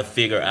we try to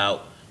figure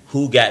out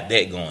who got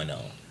that going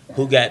on.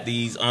 Who got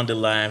these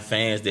underlying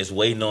fans that's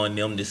waiting on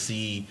them to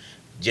see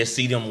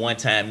them one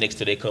time next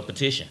to their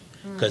competition.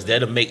 Because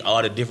that'll make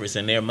all the difference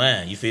in their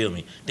mind. You feel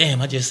me?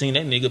 Damn, I just seen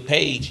that nigga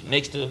Page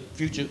next to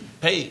Future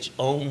Page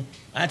on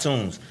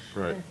iTunes.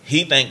 Right.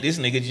 He think this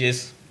nigga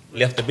just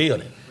left the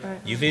building. Right.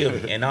 You feel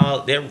me? And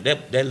all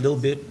that little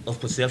bit of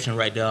perception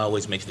right there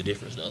always makes the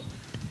difference, though.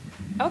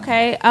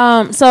 Okay.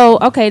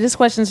 This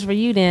question's for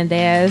you then,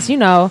 Daz. You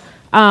know,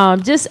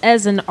 just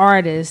as an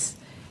artist,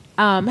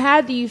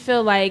 how do you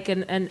feel like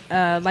an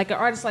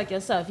artist like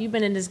yourself? You've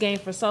been in this game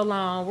for so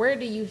long. Where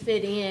do you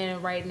fit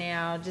in right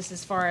now, just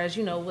as far as,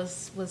 you know,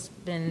 what's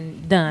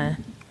been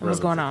done, what's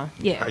going on?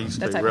 Yeah, how you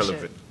stay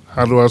relevant?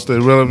 How do I stay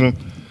relevant?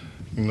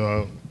 You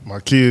know, my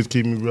kids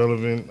keep me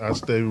relevant. I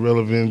stay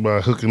relevant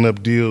by hooking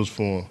up deals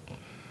for them.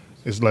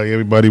 It's like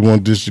everybody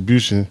wants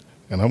distribution,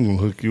 and I'm gonna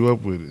hook you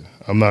up with it.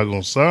 I'm not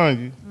gonna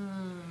sign you,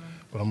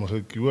 but I'm gonna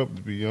hook you up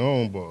to be your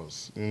own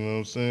boss. You know what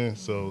I'm saying?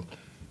 So.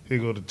 Here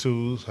go the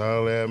tools,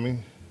 holler at me,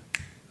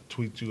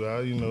 tweet you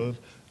out, you know.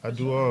 I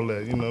do all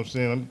that, you know what I'm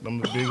saying? I'm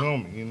the big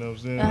homie, you know what I'm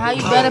saying? And how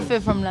you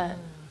benefit from that?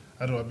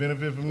 How do I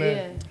benefit from that?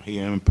 Yeah. He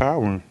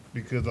empowering.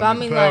 Because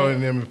I'm empowering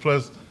them, and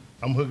plus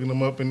I'm hooking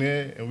them up in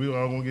there, and we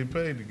all gonna get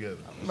paid together.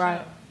 Right.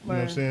 You know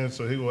what I'm saying?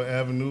 So here go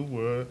Avenue,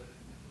 where,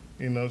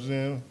 you know what I'm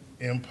saying?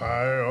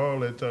 Empire, all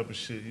that type of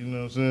shit, you know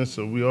what I'm saying?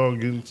 So we all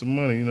getting some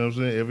money, you know what I'm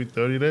saying, every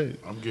 30 days.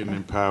 I'm getting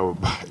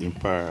empowered by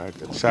Empire.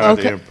 Shout out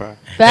to Empire.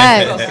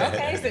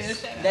 Facts.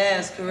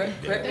 Daz,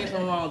 correct me if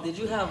I'm wrong. Did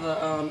you have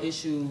a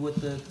issue with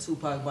the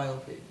Tupac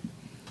biopic?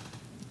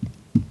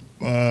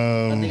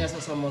 I think I saw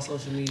something on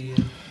social media.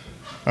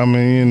 I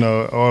mean, you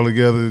know, all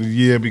together,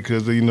 yeah,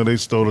 because, you know, they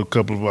stole a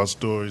couple of our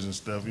stories and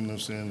stuff, you know what I'm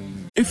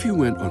saying? If you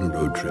went on a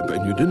road trip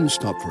and you didn't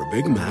stop for a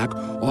Big Mac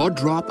or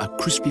drop a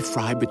crispy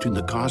fry between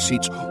the car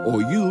seats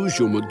or use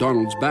your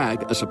McDonald's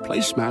bag as a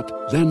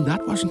placemat, then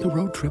that wasn't a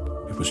road trip.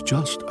 It was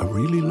just a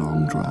really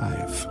long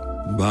drive.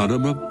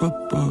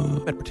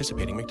 Ba-da-ba-ba-ba. At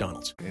participating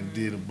McDonald's. And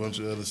did a bunch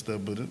of other stuff,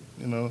 but,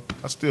 you know,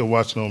 I still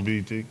watch it on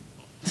BT.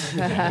 You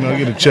know, I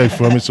get a check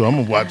from it, so I'm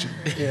gonna watch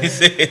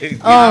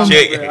it. I'm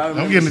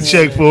getting a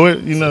check for it.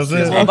 You know what I'm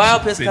saying? When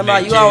biopics come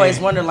out, you always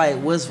wonder like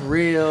what's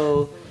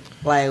real,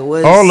 like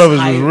what's all of it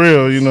was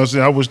real. You know what I'm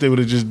saying? I wish they would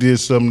have just did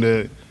something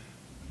that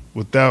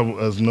without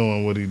us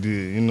knowing what he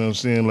did. You know what I'm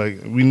saying?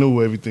 Like we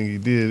knew everything he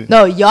did.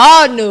 No,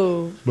 y'all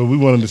knew. But we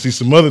wanted to see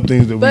some other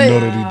things that we know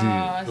that he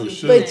did.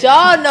 But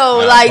y'all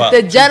know, like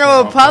the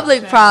general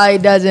public probably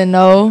doesn't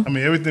know. I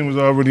mean, everything was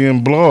already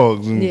in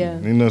blogs, and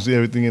you know, see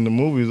everything in the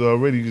movies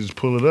already. You just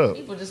pull it up.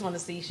 People just want to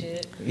see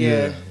shit.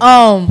 Yeah.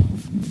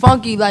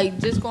 Funky, like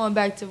just going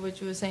back to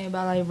what you were saying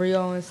about like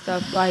Rio and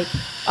stuff, like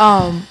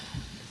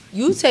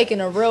you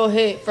taking a real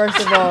hit, first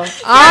of all.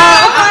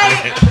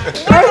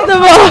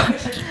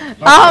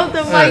 I don't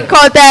think Mike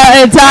caught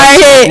that entire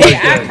hit. Yeah,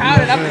 I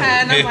caught it. I'm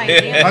like,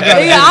 damn.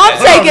 I'm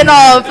taking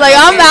off. Like,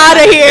 I'm out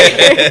of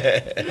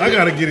here. I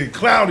got to get it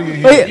cloudy in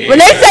here. When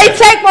they say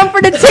take one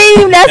for the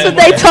team, that's what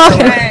they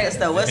talking about. That's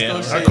the West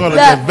Coast shit. I call it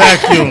the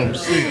vacuum.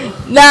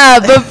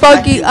 Nah, but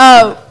Funky,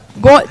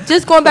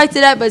 just going back to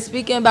that, but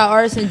speaking about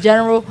artists in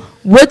general,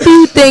 what do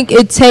you think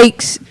it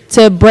takes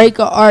to break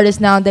an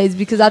artist nowadays?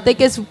 Because I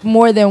think it's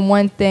more than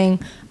one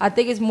thing. I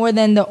think it's more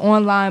than the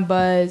online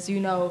buzz, you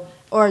know,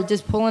 or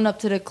just pulling up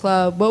to the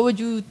club. What would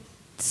you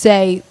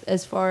say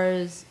as far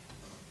as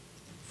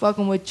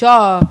fucking with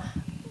y'all,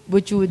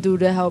 what you would do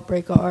to help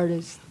break an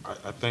artist?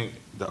 I think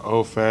the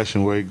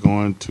old-fashioned way,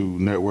 going to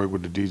network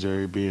with the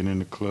DJ, being in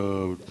the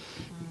club,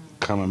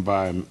 coming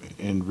by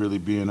and really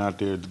being out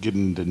there,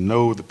 getting to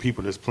know the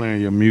people that's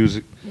playing your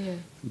music,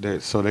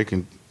 that so they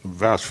can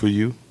vouch for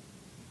you.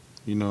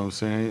 You know what I'm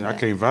saying? I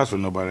can't vouch for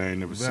nobody I ain't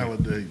never seen.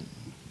 Validate.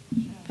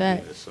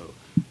 Fact. Yeah, so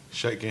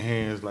shaking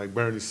hands like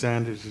Bernie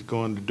Sanders is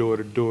going door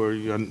to door.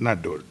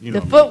 Not door. You know.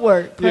 The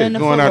footwork. Going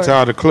out to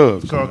all the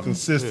clubs. It's called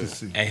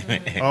consistency.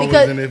 Yeah.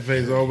 Always in their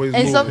face, always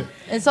moving.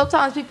 And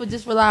sometimes people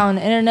just rely on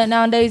the internet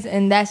nowadays,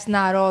 and that's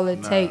not all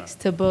it takes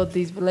to build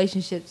these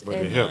relationships. But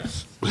it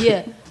helps.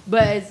 Yeah,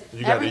 but as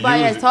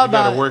everybody has talked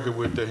about, you got to work it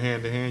with the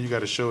hand to hand. You got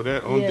to show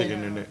that on the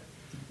internet.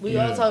 We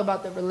all talk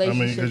about the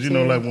relationships. I mean, because you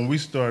know, like when we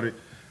started,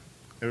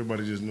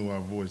 everybody just knew our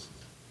voices.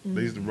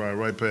 They used to ride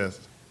right past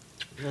us.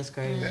 That's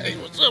crazy. Hey,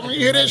 what's up? When you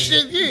hear that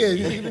shit,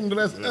 yeah,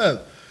 that's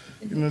us.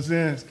 You know what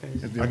I'm saying?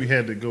 And then we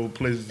had to go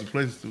places to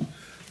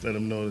let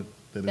them know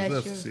that it's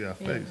us to see our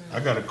face. I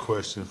got a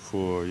question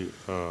for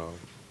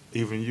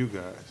even you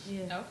guys.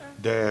 Yeah. Okay.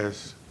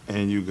 Daz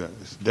and you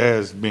guys.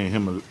 Daz being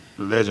him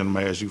a legend, I'm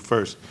gonna ask you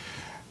first.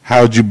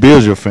 How'd you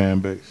build your fan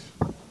base?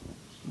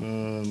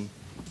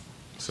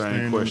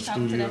 Same question.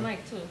 Talk to that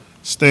mic too.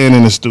 Staying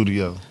in the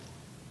studio.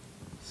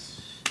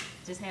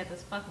 Just had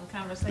this fucking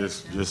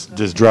conversation.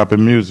 Just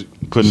dropping music,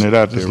 putting it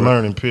out there. Just right?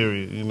 learning,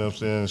 period. You know what I'm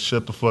saying?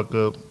 Shut the fuck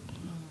up.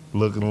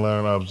 Look and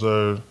learn,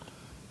 observe,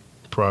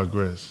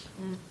 progress.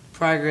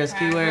 Progress,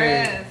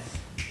 keyword.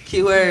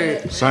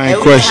 Keyword. Same Hey,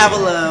 we question. have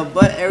a little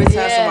butt every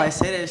time somebody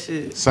say that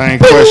shit. Same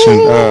question.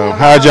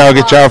 How'd y'all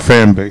get y'all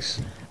fan base?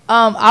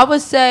 I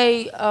would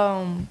say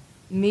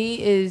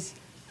me is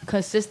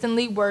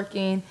consistently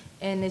working,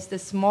 and it's the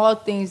small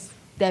things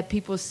that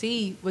people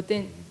see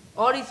within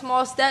all these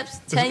small steps.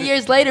 10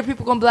 years later,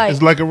 people gonna be like,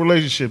 It's like a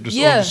relationship. Just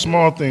all the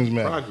small things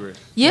matter. Progress.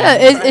 yeah,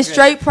 it's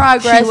straight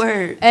progress.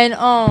 Keyword. And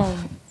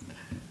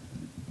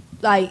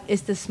like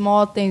it's the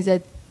small things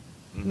that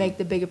make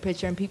the bigger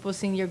picture, and people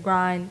seeing your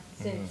grind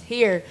since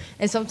here.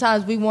 And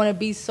sometimes we want to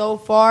be so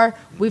far,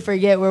 we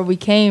forget where we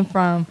came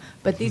from.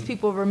 But these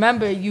people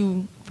remember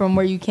you from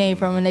where you came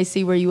from, and they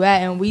see where you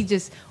at. And we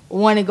just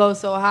want to go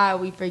so high,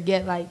 we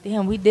forget like,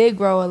 damn, we did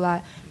grow a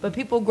lot. But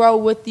people grow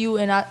with you,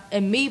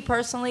 and me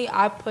personally,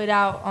 I put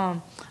out,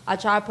 I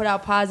try to put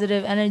out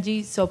positive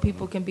energy so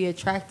people can be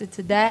attracted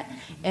to that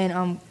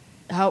and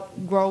help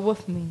grow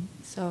with me.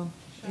 So.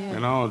 Yeah.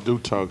 And I don't do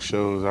talk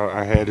shows.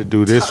 I had to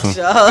do this one.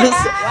 Shows.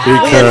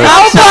 Because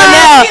Talk show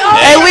now.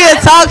 Hey, we a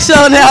talk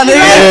show now,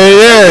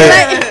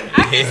 nigga.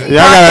 Yeah.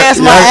 Podcast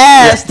my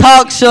ass.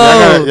 Talk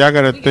show. Y'all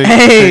gotta think.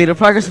 Hey, the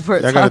progress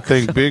report. Y'all gotta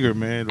think bigger,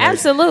 man. Like,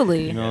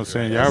 Absolutely. you know what I'm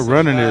saying? Y'all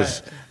running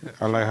this.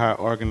 I like how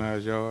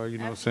organized y'all are. You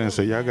know what I'm saying?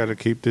 So y'all gotta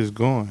keep this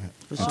going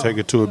and take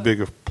it to a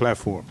bigger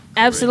platform.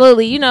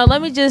 Absolutely. You know,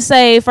 let me just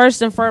say,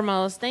 first and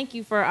foremost, thank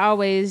you for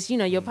always,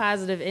 your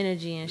positive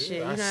energy and shit. You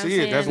know I what I'm see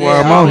saying? it. That's why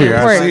I'm on here.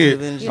 I see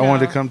it. You I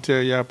wanted know. to come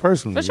tell y'all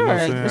personally. For sure, You know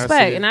what I'm saying?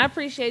 respect, and I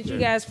appreciate you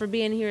guys for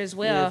being here as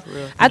well. Yeah, for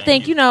real. I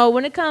think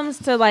when it comes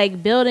to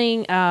like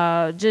building,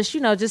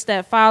 just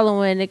that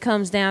following, it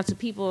comes down to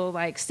people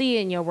like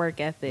seeing your work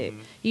ethic.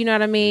 You know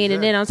what I mean?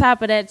 And then on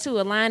top of that too,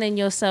 aligning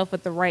yourself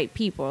with the right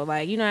people.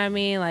 Like you know what I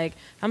mean? Like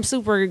I'm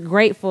super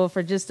grateful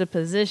for just the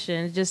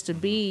position, just to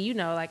be,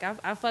 like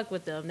I fuck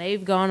with them.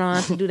 They've gone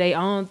on to do their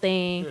own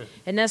thing,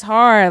 and that's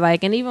hard.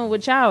 Like, and even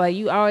with y'all, like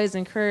you always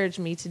encourage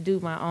me to do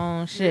my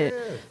own shit.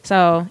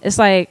 So it's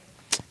like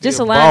just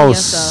aligning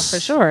yourself for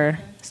sure.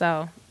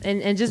 So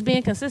and just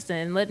being consistent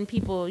and letting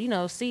people,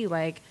 see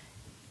like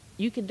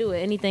you can do it.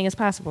 Anything is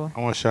possible. I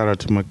want to shout out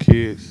to my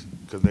kids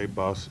because they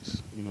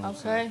bosses. You know what I'm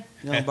saying?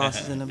 Okay. Young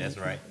bosses in the That's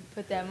right.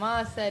 Put that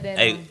mindset in.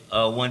 Hey,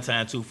 one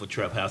time too for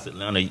Trap House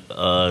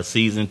Atlanta,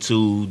 season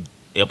 2,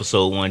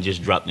 episode 1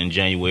 just dropped in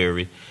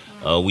January.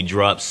 We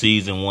dropped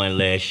season 1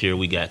 last year.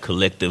 We got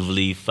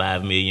collectively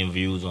 5 million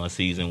views on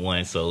season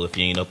 1. So if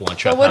you ain't up on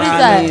Trap So what is House,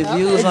 that?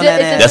 Views on It's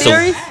that a ass.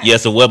 series?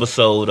 It's a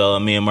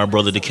webisode. Me and my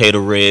brother Decatur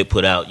Red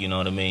put out. You know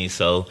what I mean?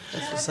 So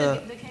What's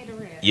up?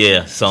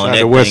 yeah, so on Shout out that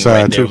to thing Westside,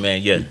 right there, too.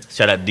 man. Yeah,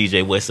 shout out to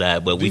DJ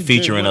Westside. But we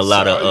featuring a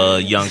lot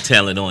of young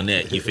talent on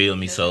that. You feel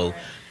me? So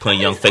putting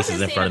young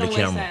faces in front of the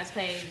camera.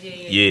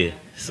 Yeah.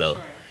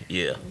 So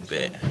yeah,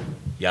 bet.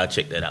 Y'all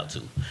check that out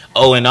too.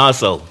 Oh, and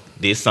also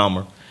this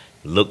summer,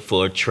 look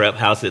for Trap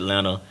House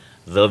Atlanta,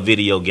 the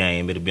video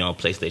game. It'll be on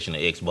PlayStation and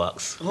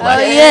Xbox. Oh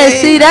yeah,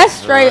 see that's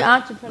straight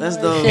That's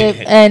dope.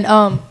 entrepreneurship, and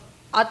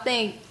I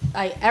think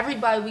like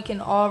everybody, we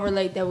can all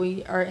relate that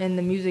we are in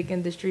the music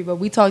industry, but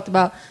we talked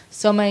about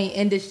so many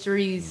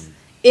industries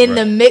in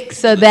the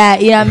mix of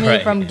that. You know what I mean?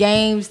 Right. From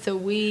games to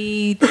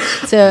weed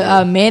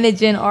to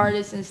managing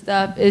artists and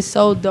stuff. It's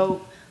so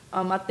dope.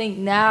 I think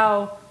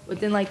now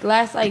within like the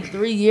last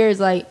 3 years,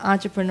 like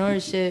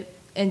entrepreneurship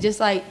and just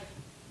like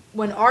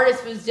when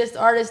artists was just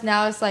artists,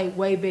 now it's like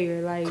way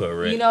bigger. Like,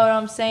 Correct. you know what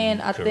I'm saying?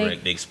 I Correct.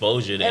 think The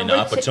exposure and and the we're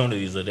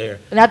opportunities are there.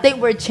 and I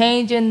think we're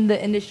changing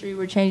the industry.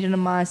 We're changing the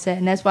mindset,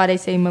 and that's why they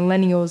say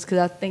millennials. Because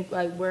I think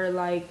like we're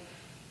like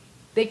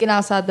thinking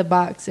outside the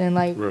box, and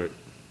like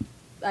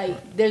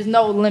there's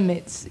no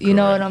limits. You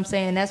know what I'm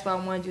saying? That's why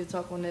I wanted you to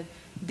talk on the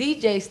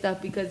DJ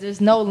stuff, because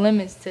there's no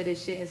limits to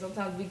this shit, and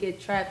sometimes we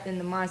get trapped in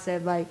the mindset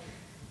of, like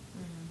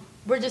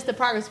we're just a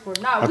progress report.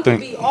 Nah, we can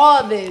be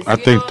all this. I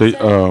think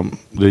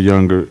the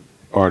younger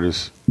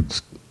artists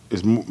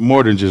is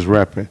more than just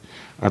rapping.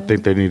 I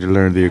think they need to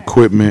learn the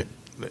equipment.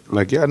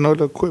 Like y'all know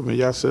the equipment,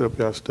 y'all set up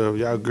y'all stuff,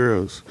 y'all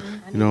girls.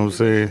 You know what I'm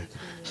saying?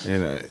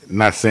 And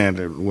not saying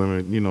that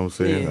women, you know what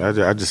I'm saying.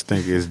 Yeah. I just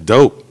think it's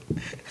dope.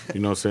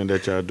 You know what I'm saying,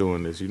 that y'all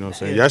doing this. You know what I'm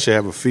saying? Y'all should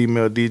have a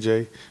female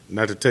DJ,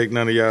 not to take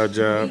none of y'all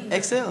job.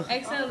 Excel. I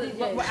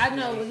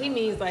know what he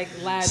means, like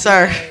live.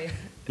 Sir. DJ.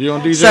 You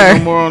don't DJ Sir.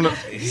 no more on the...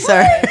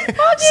 Sir.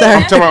 Sir.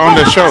 I'm talking about on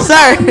the show.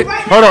 Sir.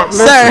 Hold on,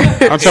 listen.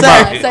 Sir. I'm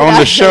talking about on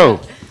the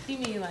show. You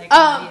mean like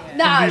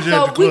nah. DJ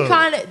So at the we club.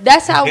 kind of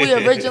that's how we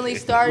originally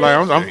started.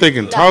 Like I'm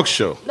thinking talk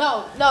show.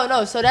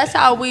 No. So that's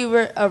how we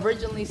were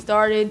originally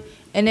started,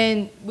 and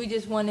then we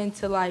just went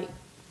into like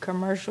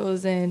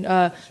commercials and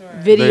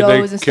videos They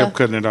and kept stuff.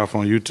 cutting it off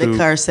on YouTube. The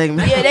car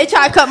segment. Yeah, they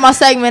try to cut my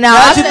segment out.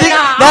 Now I you said, think-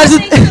 nah, now I you-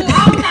 think too.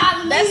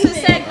 That's the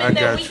segment I that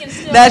got we you. can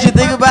still. Now that you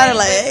think about it,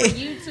 like, incorporate,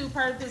 hey. but for YouTube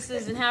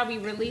purposes and how we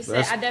release it,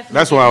 That's- I definitely.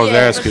 that's why I was think-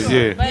 asking, for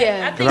sure. yeah. But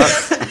Yeah. I think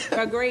that's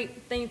a great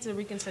thing to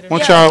reconsider.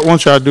 Once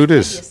y'all do Maybe a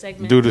this,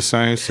 segment. do the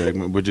same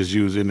segment, but just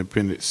use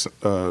independent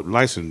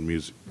licensed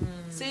music.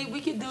 See,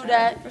 we can do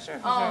that. For sure.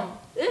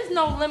 There's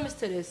no limits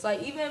to this.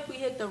 Like even if we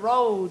hit the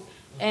road,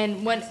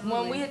 and when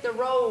we hit the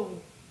road,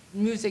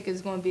 music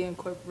is going to be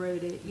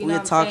incorporated. You We know a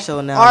what I'm talk saying?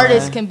 show now,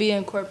 Artists man. can be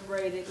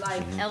incorporated.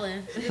 Like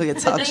Ellen. We a the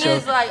talk thing show.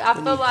 is, like I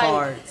We feel need like,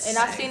 cards. and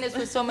I've seen this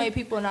with so many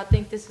people, and I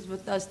think this is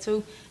with us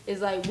too.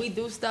 Is like we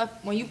do stuff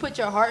when you put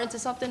your heart into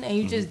something and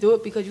you just do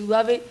it because you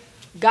love it.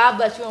 God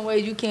bless you in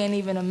ways you can't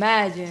even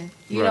imagine.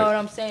 You know Right. what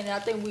I'm saying? And I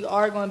think we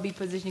are going to be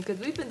positioned because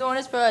we've been doing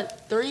this for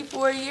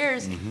 3-4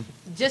 years,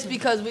 just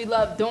because we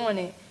love doing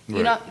it.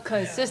 You know,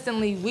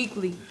 consistently,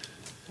 weekly.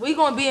 We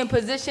gonna be in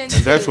position. And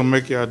that's what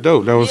make y'all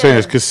dope. That's what I'm saying.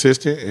 It's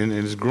consistent and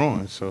it's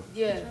growing. So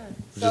Yeah.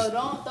 So Just-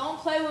 don't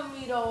play with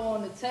me though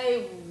on the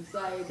tables.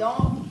 Like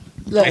don't.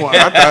 Well,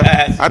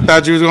 I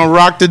thought you was gonna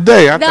rock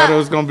today. I thought it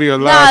was gonna be a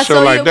live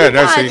show like that.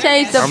 That's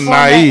it. I'm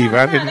naive.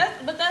 I didn't.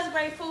 But that's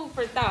great food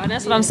for thought. And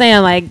that's what I'm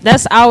saying. Like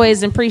that's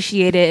always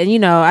appreciated. And you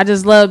know, I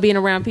just love being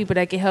around people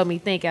that can help me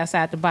think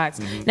outside the box.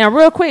 Now,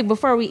 real quick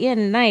before we end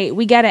tonight,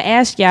 we gotta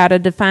ask y'all to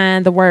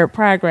define the word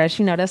progress.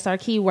 You know, that's our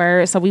key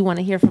word. So we want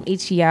to hear from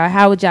each of y'all.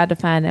 How would y'all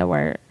define that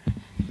word?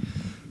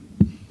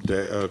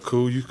 That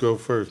cool. You go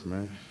first,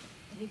 man.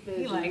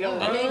 He like,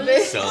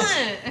 So,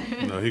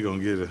 No, he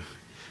gonna get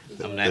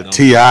I'm a not gonna,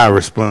 T.I.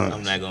 response.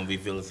 I'm not gonna be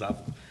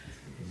philosophical,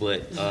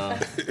 but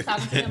talking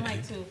to the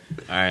mic too.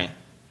 all right.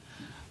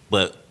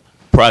 But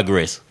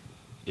progress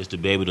is to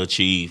be able to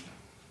achieve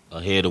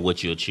ahead of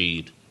what you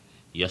achieved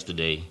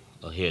yesterday,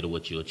 ahead of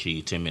what you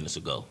achieved 10 minutes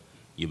ago.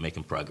 You're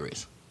making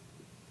progress.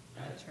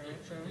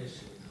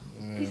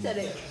 He said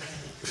it.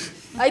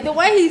 Like the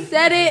way he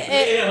said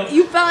it,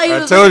 you felt like he I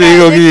was told you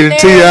looking he at gonna give you the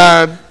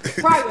dictionary.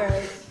 T.I.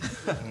 Progress.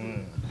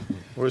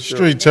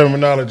 Street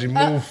terminology,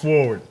 move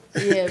forward.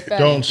 Yeah, facts.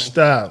 Don't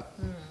stop.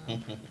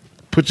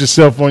 Put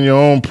yourself on your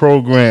own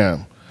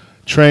program.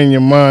 Train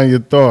your mind, your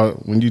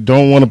thought. When you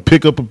don't want to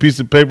pick up a piece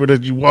of paper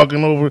that you're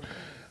walking over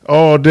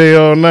all day,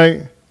 all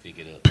night,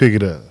 pick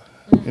it up.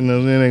 You know,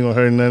 it ain't gonna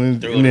hurt nothing.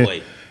 Throw And it then-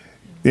 away.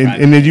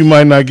 And then you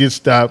might not get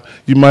stopped.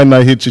 You might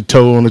not hit your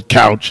toe on the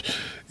couch.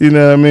 You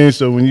know what I mean?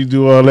 So when you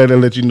do all that, they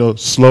let you know,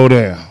 slow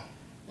down.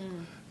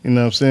 You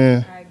know what I'm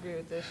saying? I agree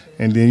with this shit.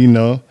 And then, you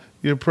know,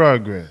 your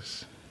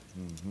progress.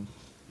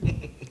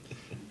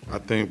 I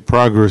think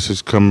progress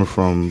is coming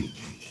from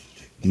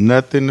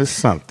nothing to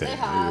something. You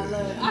know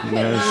what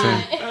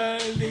I'm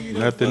saying?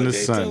 Nothing to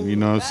something. You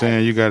know what I'm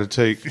saying? You got to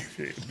take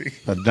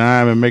a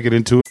dime and make it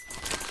into.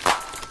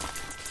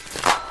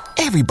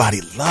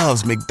 Everybody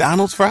loves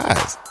McDonald's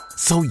fries.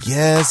 So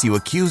yes, you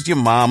accused your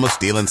mom of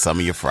stealing some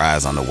of your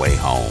fries on the way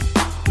home.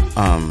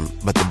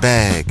 But the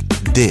bag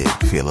did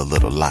feel a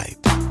little light.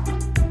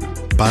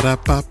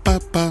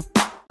 Ba-da-ba-ba-ba.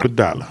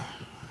 $1.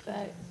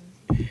 Facts.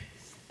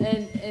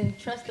 And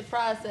trust the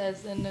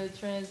process and the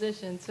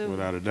transition too.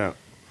 Without a doubt.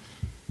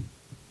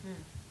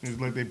 It's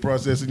like they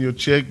processing your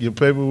check, your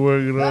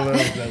paperwork, and all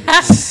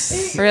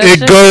that. Real It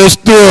shit. goes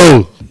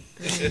through.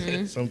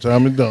 Mhm.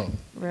 Sometimes it don't.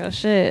 Real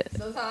shit.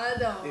 Sometimes I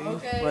don't.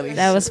 Okay.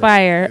 That was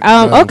fire.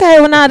 Okay,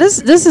 well now this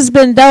has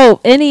been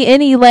dope.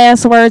 Any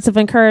last words of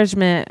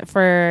encouragement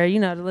for, you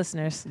know, the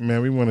listeners?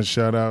 Man, we want to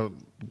shout out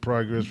the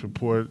Progress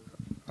Report.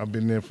 I've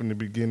been there from the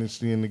beginning,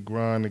 seeing the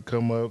grind and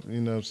come up.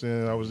 You know what I'm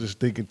saying? I was just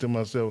thinking to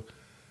myself,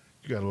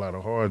 you got a lot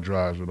of hard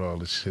drives with all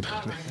this shit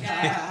on it.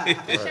 Shout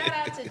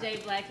out to Jay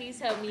Black. He's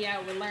helped me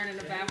out with learning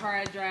about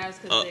hard drives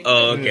because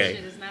okay.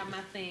 shit is not my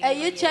thing.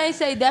 Hey, your chain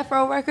say Death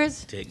Row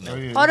Records? Techno.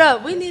 Hold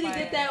up, we need to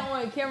get that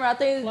on camera. I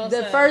think it's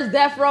the first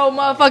Death Row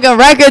motherfucking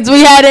records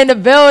we had in the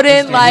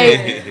building.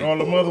 Like, All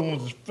the other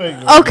ones is fake.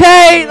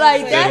 okay,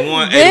 like that's There's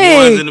one, big.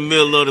 one's in the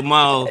middle of the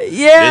mall.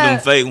 Yeah. They're them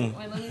fake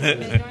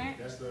ones.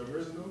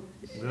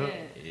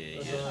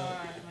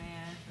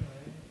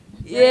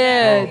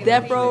 Yeah,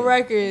 Death Row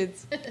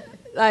Records.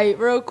 Like,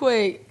 real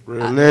quick.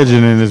 Real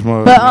legend in this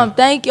motherfucker. But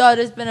thank y'all.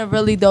 This been a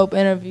really dope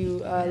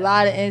interview. A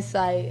lot of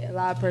insight, a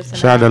lot of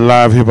personality. Shout out to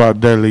Live Hip Hop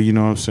Daily, you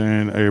know what I'm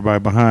saying?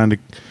 Everybody behind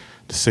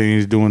the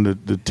scenes doing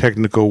the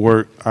technical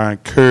work. I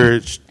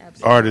encourage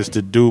artists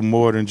to do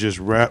more than just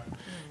rap.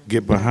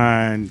 Get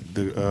behind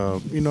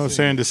the, you know what I'm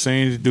saying, the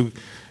scenes.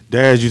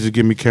 Dad used to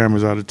give me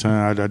cameras all the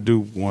time. I do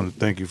want to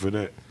thank you for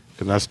that.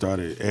 Because I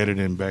started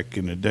editing back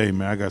in the day,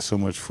 man. I got so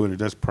much footage.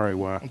 That's probably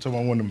why. I'm talking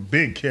about one of them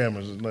big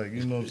cameras, like,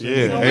 you know what I'm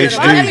saying? Yeah, HD.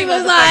 Ronnie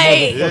was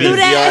like, do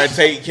that. VCR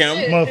tape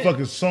camera.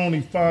 Motherfucking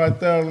Sony $5,000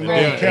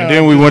 camera. And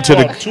then we went to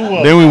the Two of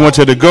them. then we went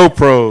to the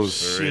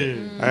GoPros.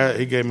 Shit.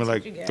 He gave me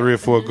like 3 or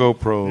 4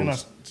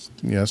 GoPros.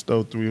 I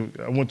stole 3.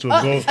 I went to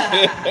a Go.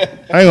 I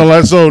ain't gonna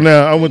lie. So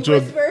now I went to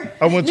a Nigga,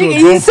 GoPro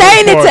you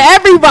saying it party. to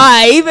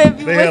everybody, even if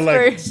you They had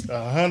whisper.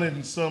 like 100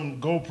 and some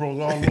GoPros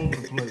all over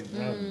the place.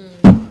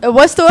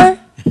 What store?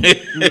 We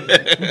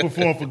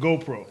performed for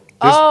GoPro.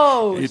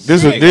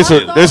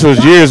 This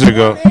was years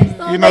ago.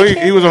 You know,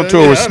 he was on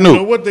tour with Snoop. I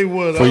don't know what they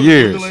was for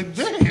years. Like,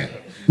 damn.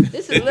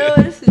 This is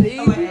little. This is easy.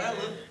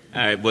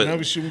 All right, but I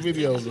was shooting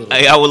videos of it.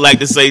 hey, I would like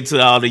to say to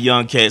all the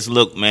young cats,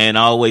 look, man,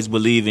 always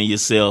believe in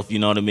yourself. You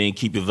know what I mean?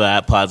 Keep your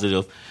vibe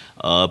positive.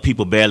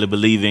 People barely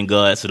believe in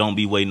God, so don't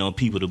be waiting on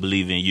people to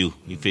believe in you.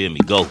 You feel me?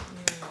 Go.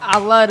 I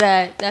love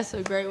that. That's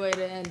a great way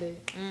to end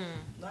it.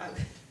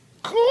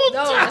 Cool.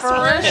 No, That's for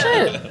real real.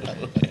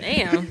 shit.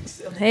 Damn.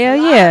 Hell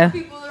yeah.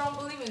 People that don't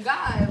believe in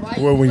God. Why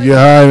Well, when you're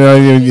high,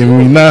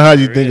 not how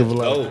you think of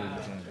life. Go.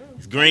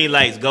 It's green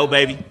lights. Go,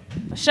 baby.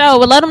 Sure.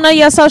 Well, let them know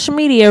your social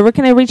media. Where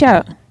can they reach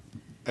out?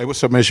 Hey,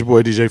 what's up, man? It's your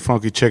boy DJ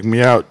Funky. Check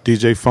me out,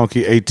 DJ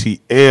Funky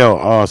ATL,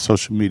 all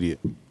social media.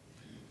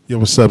 Yo,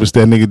 what's up? It's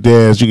that nigga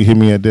Daz. You can hit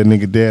me at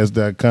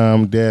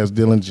thatniggadads.com. Daz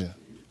Dillinger.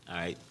 All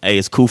right. Hey,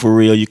 it's cool for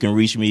real. You can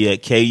reach me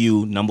at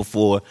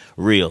KU4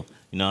 real.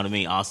 You know what I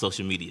mean? All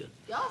social media.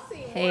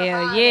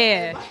 Hell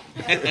yeah.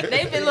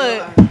 They been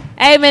look.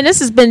 Hey man, this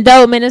has been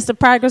dope, man. It's the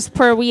Progress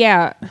Report. We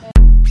out.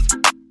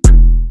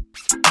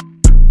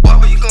 Why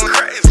were you going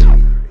crazy?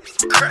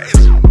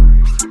 Crazy.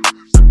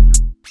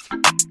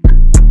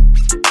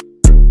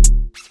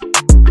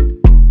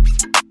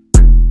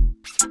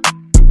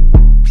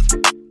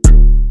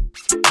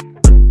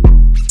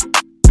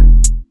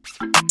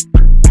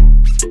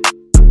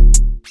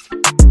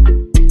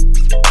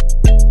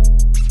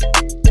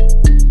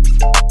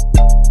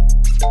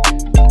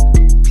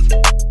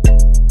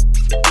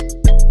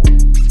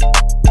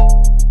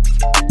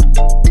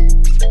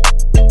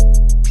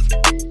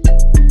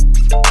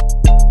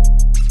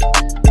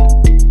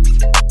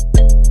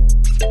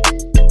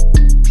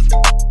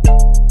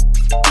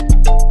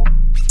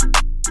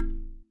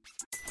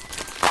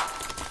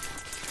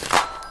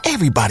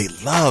 Everybody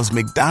loves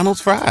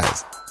McDonald's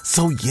fries.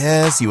 So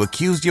yes, you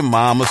accused your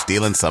mom of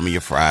stealing some of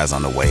your fries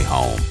on the way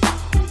home.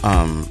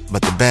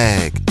 But the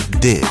bag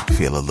did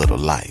feel a little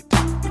light.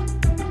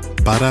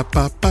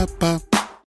 Ba-da-ba-ba-ba.